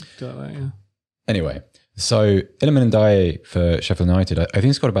make it do it like that, yeah. Anyway, so Iliman Ndiaye for Sheffield United, I think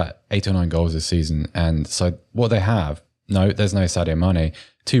he's got about 8 or 9 goals this season. And so what they have, there's no Sadio Mane,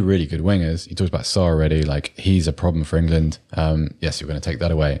 2 really good wingers. You talked about Sarr already, like he's a problem for England. Yes, you're going to take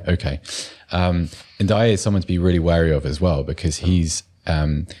that away. Okay. Ndiaye is someone to be really wary of as well, because he's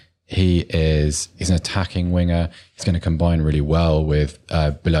an attacking winger. He's going to combine really well with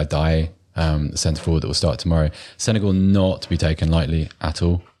Bilal Daye, the centre forward that will start tomorrow. Senegal not to be taken lightly at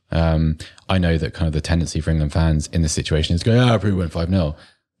all. I know that kind of the tendency for England fans in this situation is going, probably win 5-0.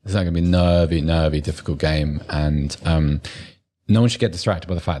 It's not going to be nervy, difficult game. And no one should get distracted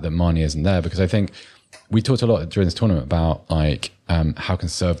by the fact that Mane isn't there, because I think we talked a lot during this tournament about like how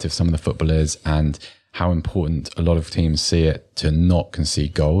conservative some of the football is and how important a lot of teams see it to not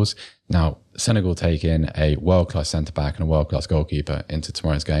concede goals. Now, Senegal take in a world-class centre-back and a world-class goalkeeper into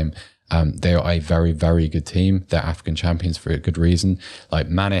tomorrow's game. They are a very, very good team. They're African champions for a good reason. Like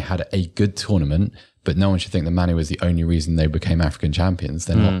Mane had a good tournament, but no one should think that Mane was the only reason they became African champions.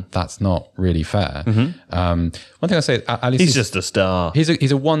 They're not. That's not really fair. One thing I say, at least He's just a star. He's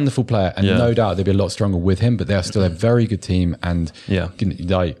a wonderful player, and no doubt they'd be a lot stronger with him. But they are still a very good team, and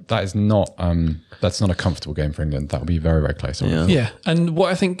that is not. That's not a comfortable game for England. That will be very, very close. Yeah, and what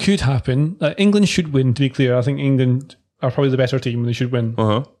I think could happen, England should win. To be clear, I think England are probably the better team and they should win.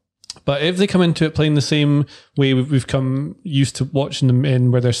 But if they come into it playing the same way we've come used to watching them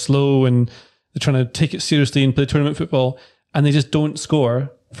in, where they're slow and they're trying to take it seriously and play tournament football, and they just don't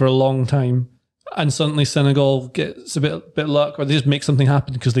score for a long time, and suddenly Senegal gets a bit luck, or they just make something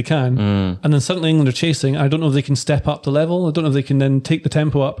happen because they can, and then suddenly England are chasing. I don't know if they can step up the level. I don't know if they can then take the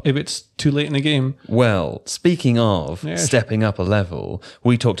tempo up if it's too late in the game. Well, speaking of stepping up a level,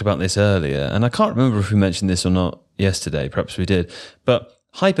 we talked about this earlier, and I can't remember if we mentioned this or not yesterday. Perhaps we did, but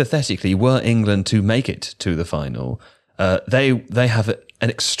hypothetically, were England to make it to the final, they have an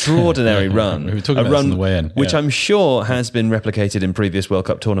extraordinary run. We were talking about this on the way in. Which I'm sure has been replicated in previous World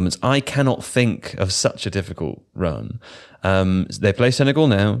Cup tournaments. I cannot think of such a difficult run. They play Senegal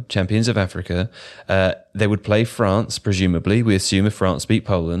now, champions of Africa. They would play France, presumably. We assume if France beat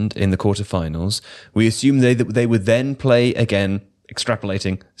Poland in the quarterfinals. We assume they would then play again,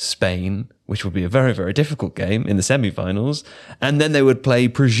 extrapolating, Spain, which would be a very, very difficult game in the semi-finals. And then they would play,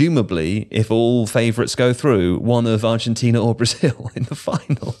 presumably, if all favourites go through, one of Argentina or Brazil in the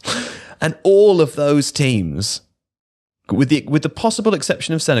final. And all of those teams, with the possible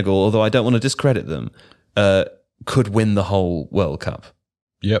exception of Senegal, although I don't want to discredit them, could win the whole World Cup.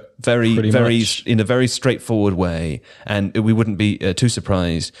 Yep. Very much. in a very straightforward way. And we wouldn't be too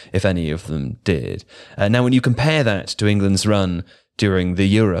surprised if any of them did. Now, when you compare that to England's run during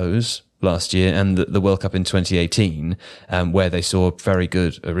the Euros last year and the World Cup in 2018, where they saw very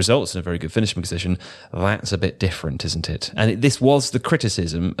good results and a very good finishing position, that's a bit different, isn't it? And this was the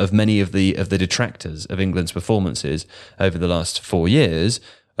criticism of many of the detractors of England's performances over the last 4 years,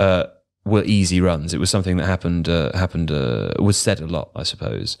 were easy runs. It was something that was said a lot, I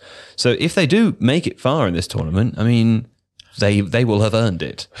suppose. So if they do make it far in this tournament, I mean, they will have earned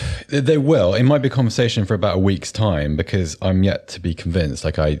it. They will. It might be a conversation for about a week's time, because I'm yet to be convinced.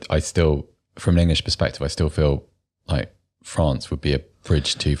 Like I still, from an English perspective, I still feel like France would be a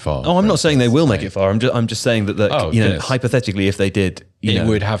bridge too far. Oh, I'm not saying they will make it far. I'm just saying that hypothetically, if they did, it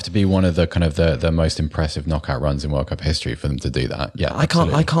would have to be one of the kind of the most impressive knockout runs in World Cup history for them to do that. Yeah, I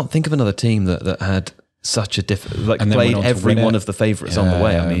can't think of another team that had such a played every one of the favourites on the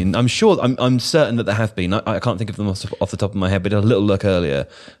way. I mean, I'm certain that there have been. I can't think of them off the top of my head, but a little look earlier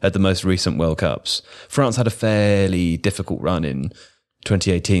at the most recent World Cups. France had a fairly difficult run in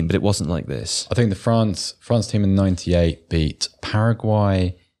 2018, but it wasn't like this. I think the France team in '98 beat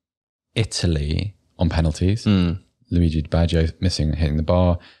Paraguay, Italy on penalties. Luigi Di Baggio hitting the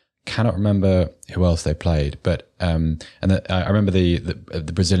bar. Cannot remember who else they played, but I remember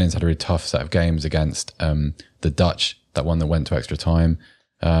the Brazilians had a really tough set of games against the Dutch, that one that went to extra time.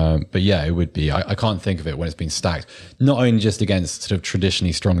 But yeah, it would be. I can't think of it when it's been stacked, not only just against sort of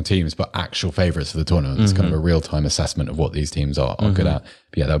traditionally strong teams, but actual favourites for the tournament. It's kind of a real-time assessment of what these teams are good at.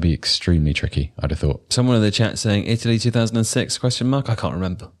 But yeah, that would be extremely tricky, I'd have thought. Someone in the chat saying Italy 2006, ? I can't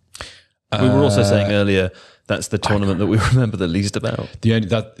remember. We were also saying earlier that's the tournament that we remember the least about. The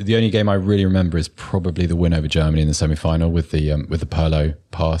only game I really remember is probably the win over Germany in the semi-final with the Pirlo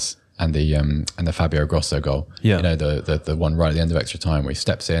pass and the Fabio Grosso goal. Yeah. You know, the one right at the end of extra time where he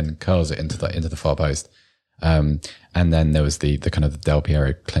steps in, curls it into the far post. And then there was the kind of the Del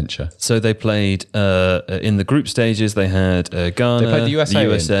Piero clincher. So they played in the group stages. They had Ghana, They played the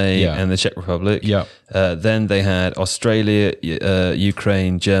USA and the Czech Republic. Yeah. Then they had Australia,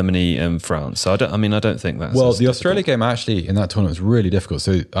 Ukraine, Germany, and France. So I don't think that's The Australia game actually in that tournament was really difficult.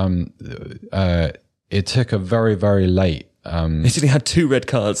 So it took a very, very late. Italy had 2 red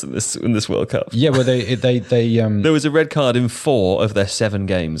cards in this World Cup. Yeah, well they There was a red card in 4 of their 7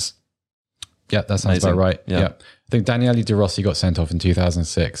 games. Yeah, that sounds about right. Yeah. I think Daniele De Rossi got sent off in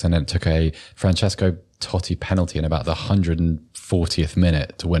 2006 and then it took a Francesco Totti penalty in about the 140th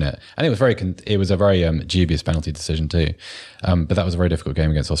minute to win it. And it was a very dubious penalty decision too. But that was a very difficult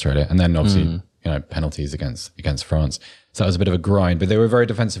game against Australia. And then obviously, penalties against France. So that was a bit of a grind, but they were a very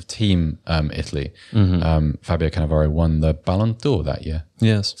defensive team, Italy. Fabio Cannavaro won the Ballon d'Or that year.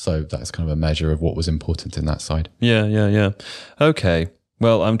 Yes. So that's kind of a measure of what was important in that side. Yeah. Okay.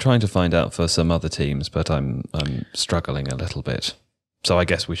 Well, I'm trying to find out for some other teams, but I'm struggling a little bit. So I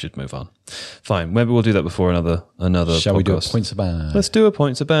guess we should move on. Fine. Maybe we'll do that before another Shall podcast. we do a points of bad? Let's do a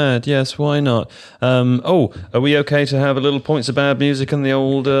points of bad. Yes, why not? Are we okay to have a little points of bad music and the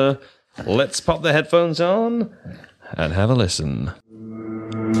old let's pop the headphones on and have a listen. Points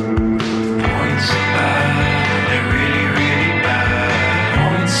are bad, they're really, really bad.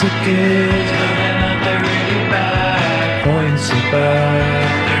 Points are good, but they're really bad. Points are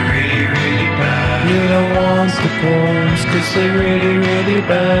bad, they're really, really bad. You don't want the points, cause they're really, really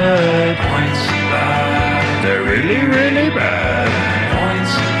bad. Points are bad, they're really, really bad.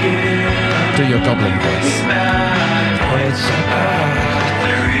 Points are good, Do your goblin voice. bad. Points are bad,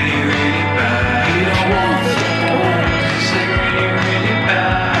 they're really, really bad. You don't want the points, cause they're really, really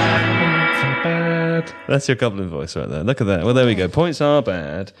bad. Points are bad. That's your goblin voice right there. Look at that. Well, there we go. Points are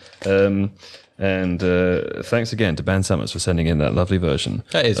bad. And thanks again to Ban Summers for sending in that lovely version.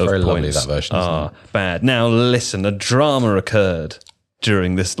 That is of very lovely, Points that version, isn't are bad. Now, listen, a drama occurred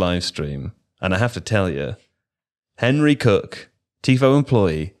during this live stream. And I have to tell you, Henry Cook, TIFO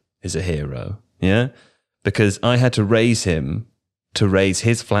employee, is a hero. Yeah? Because I had to raise him to raise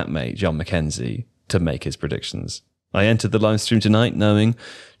his flatmate, John McKenzie, to make his predictions. I entered the live stream tonight knowing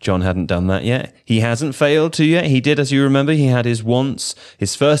John hadn't done that yet. He hasn't failed to yet. He did, as you remember, he had his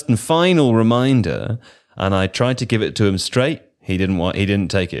first and final reminder, and I tried to give it to him straight. He didn't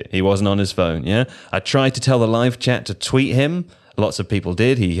take it. He wasn't on his phone, yeah? I tried to tell the live chat to tweet him. Lots of people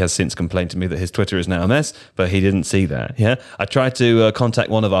did. He has since complained to me that his Twitter is now a mess, but he didn't see that, yeah? I tried to contact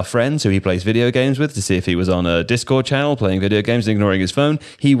one of our friends who he plays video games with to see if he was on a Discord channel playing video games and ignoring his phone.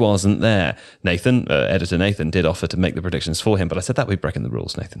 He wasn't there. Nathan, editor Nathan, did offer to make the predictions for him, but I said that'd be breaking the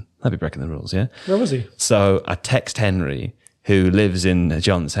rules, Nathan. That'd be breaking the rules, yeah? Where was he? So I text Henry, who lives in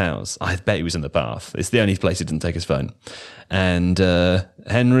John's house. I bet he was in the bath. It's the only place he didn't take his phone. And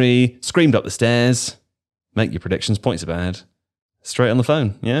Henry screamed up the stairs, make your predictions, points are bad. Straight on the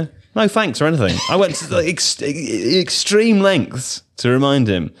phone, yeah? No thanks or anything. I went to extreme lengths to remind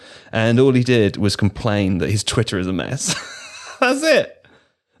him. And all he did was complain that his Twitter is a mess. That's it.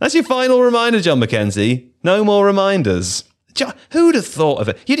 That's your final reminder, John McKenzie. No more reminders. Who would have thought of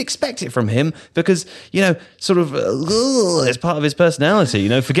it? You'd expect it from him because, sort of, it's part of his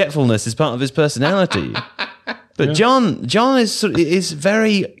personality. Forgetfulness is part of his personality. But John is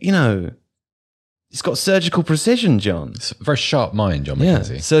very, he's got surgical precision, John. It's a very sharp mind, John Yeah,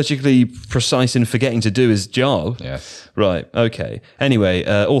 McKenzie. surgically precise in forgetting to do his job. Yes. Right, okay. Anyway,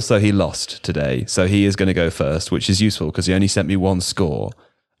 also he lost today, so he is going to go first, which is useful because he only sent me one score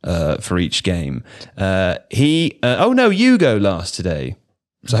for each game. You go last today.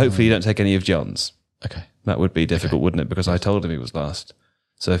 So hopefully you don't take any of John's. Okay. That would be difficult, wouldn't it? Because I told him he was last.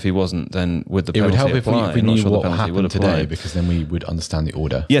 So if he wasn't, then would the It would penalty help if we apply? I'm not knew sure the what penalty would happened apply. today, because then we would understand the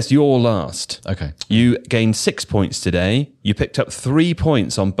order. Yes, you're last. Okay. You gained 6 points today. You picked up 3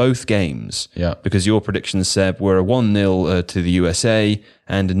 points on both games. Yeah. Because your predictions, Seb, were a 1-0 to the USA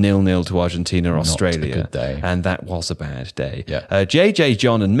and a 0-0 to Argentina, Australia. a good day. And that was a bad day. Yeah. JJ,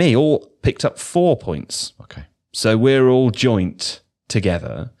 John, and me all picked up 4 points. Okay. So we're all joint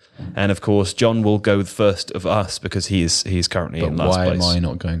together. And of course, John will go first of us because he's currently But in last why place. am I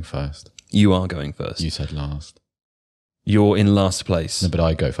not going first? You are going first. You said last. You're in last place. No, but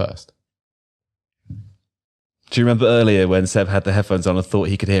I go first. Do you remember earlier when Seb had the headphones on and thought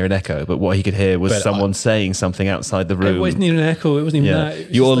he could hear an echo, but what he could hear was But someone saying something outside the room? It wasn't even an echo. It wasn't even Yeah. that. It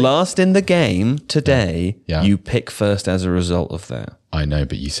was You're just like- last in the game today. Yeah. You pick first as a result of that. I know,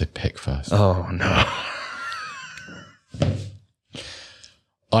 but you said pick first. Oh, no.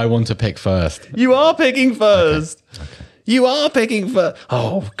 I want to pick first. You are picking first. Okay. You are picking first.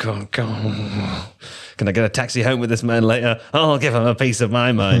 Oh, God. Can I get a taxi home with this man later? I'll give him a piece of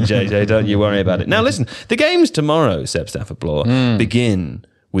my mind, JJ. Don't you worry about it. Now, listen, the games tomorrow, Seb Stafford-Bloor, begin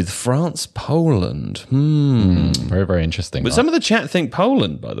with France-Poland. Very, very interesting. But some of the chat think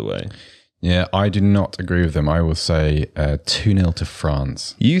Poland, by the way. Yeah, I do not agree with them. I will say 2-0 to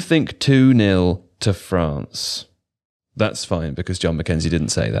France. You think 2-0 to France. That's fine, because John McKenzie didn't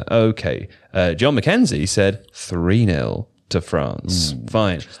say that. Okay. John McKenzie said 3-0 to France.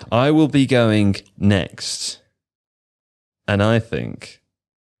 Fine. I will be going next. And I think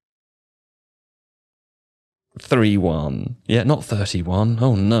 3-1. Yeah, not 31.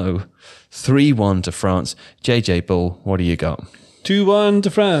 Oh, no. 3-1 to France. JJ Bull, what do you got? 2-1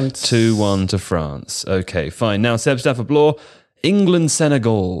 to France. 2-1 to France. Okay, fine. Now, Seb Stafford-Bloor,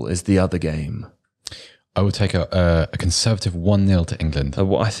 England-Senegal is the other game. I would take a conservative 1-0 to England.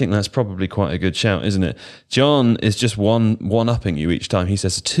 Well, I think that's probably quite a good shout, isn't it? John is just one-upping you each time. He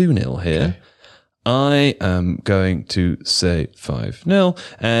says a 2-0 here. Okay. I am going to say 5-0.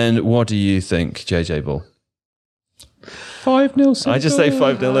 And what do you think, JJ Bull? 5-0. I just say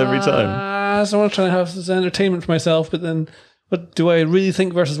 5-0 every time. So I'm trying to have some entertainment for myself, but then what do I really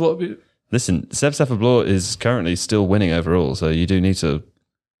think versus what... Listen, Seb Stafford-Bloor is currently still winning overall, so you do need to...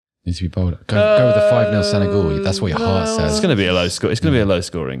 Needs to be bolder. Go with the 5-0 Senegal. That's what your heart says. It's going to be a low score. It's going to be a low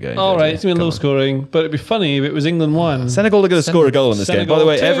scoring game. All right, it's going to be low scoring, but it'd be funny if it was England 1. Senegal are going to score a goal in this game. By the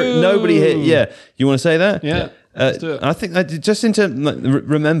way, nobody here. Yeah, you want to say that? Yeah. Let's do it. I think just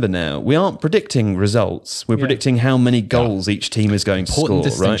remember now, we aren't predicting results. We're predicting how many goals each team is going to score,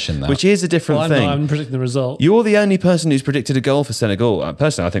 right? That. Which is a different thing. I'm predicting the result. You're the only person who's predicted a goal for Senegal.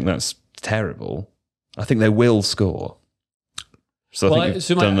 Personally, I think that's terrible. I think they will score. So I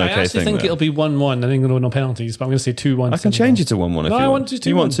think I actually think it'll be 1-1 and England will win on penalties, but I'm going to say 2-1. I can change it to 1-1 if you want. I want to 2-1.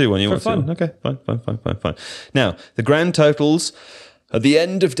 You want 2-1, you want 2-1. Fun. Okay, fine. Now, the grand totals at the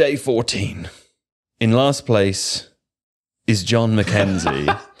end of day 14. In last place is John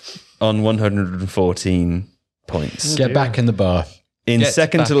McKenzie on 114 points. Get back in the bath. In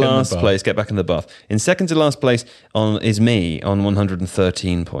second to last place, get back in the bath. In second to last place is me on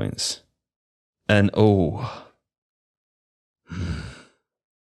 113 points. And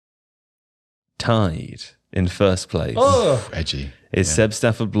tied in first place. Edgy. Is Seb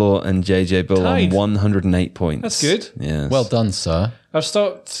Stafford-Bloor and JJ Bull on 108 points. That's good. Yes. Well done, sir. I've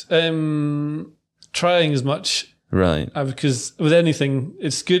stopped trying as much. Right. Because with anything,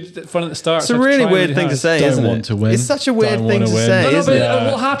 it's good fun at the start. It's a really weird thing to say, isn't it? Don't want to win. It's such a weird thing to say, isn't it?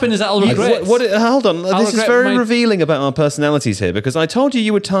 What will happen is that I'll regret. Hold on. This is very revealing about our personalities here, because I told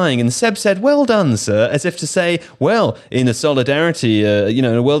you were tying, and Seb said, "Well done, sir," as if to say, "Well, in a solidarity, in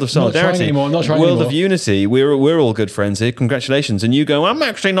a world of solidarity, not trying world anymore. of unity, we're all good friends here. Congratulations." And you go, "I'm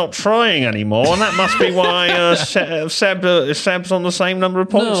actually not trying anymore, and that must be why Seb's on the same number of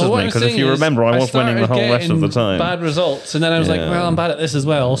points as me, because if you remember, I was winning the whole rest of the time." Bad results, and then I was like, well, I'm bad at this as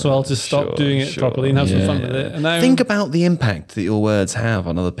well, so I'll just stop doing it properly and have some fun with it. And now, think about the impact that your words have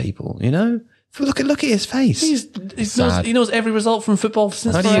on other people, you know? Look at his face. He knows every result from football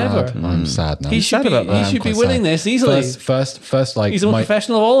since forever. I'm sad now. He should be winning this easily. First, like he's the most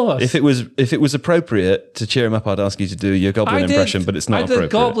professional of all of us. If it was appropriate to cheer him up, I'd ask you to do your goblin impression, but it's not appropriate. I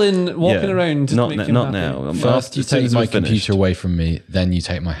did goblin walking around. Not now. First, you take my computer away from me, then you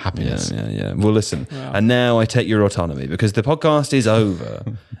take my happiness. Yeah. Well, listen, and now I take your autonomy, because the podcast is over,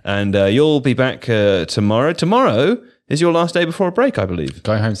 and you'll be back tomorrow. Tomorrow is your last day before a break, I believe.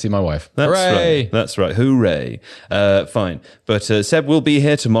 Going home to see my wife. Hooray! That's right. Hooray. Fine. But Seb will be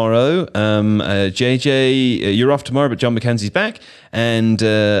here tomorrow. JJ, you're off tomorrow, but John McKenzie's back. And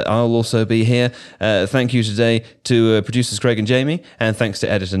I'll also be here. Thank you today to producers Craig and Jamie. And thanks to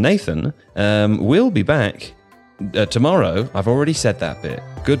editor Nathan. We'll be back tomorrow. I've already said that bit.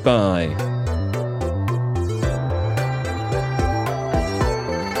 Goodbye.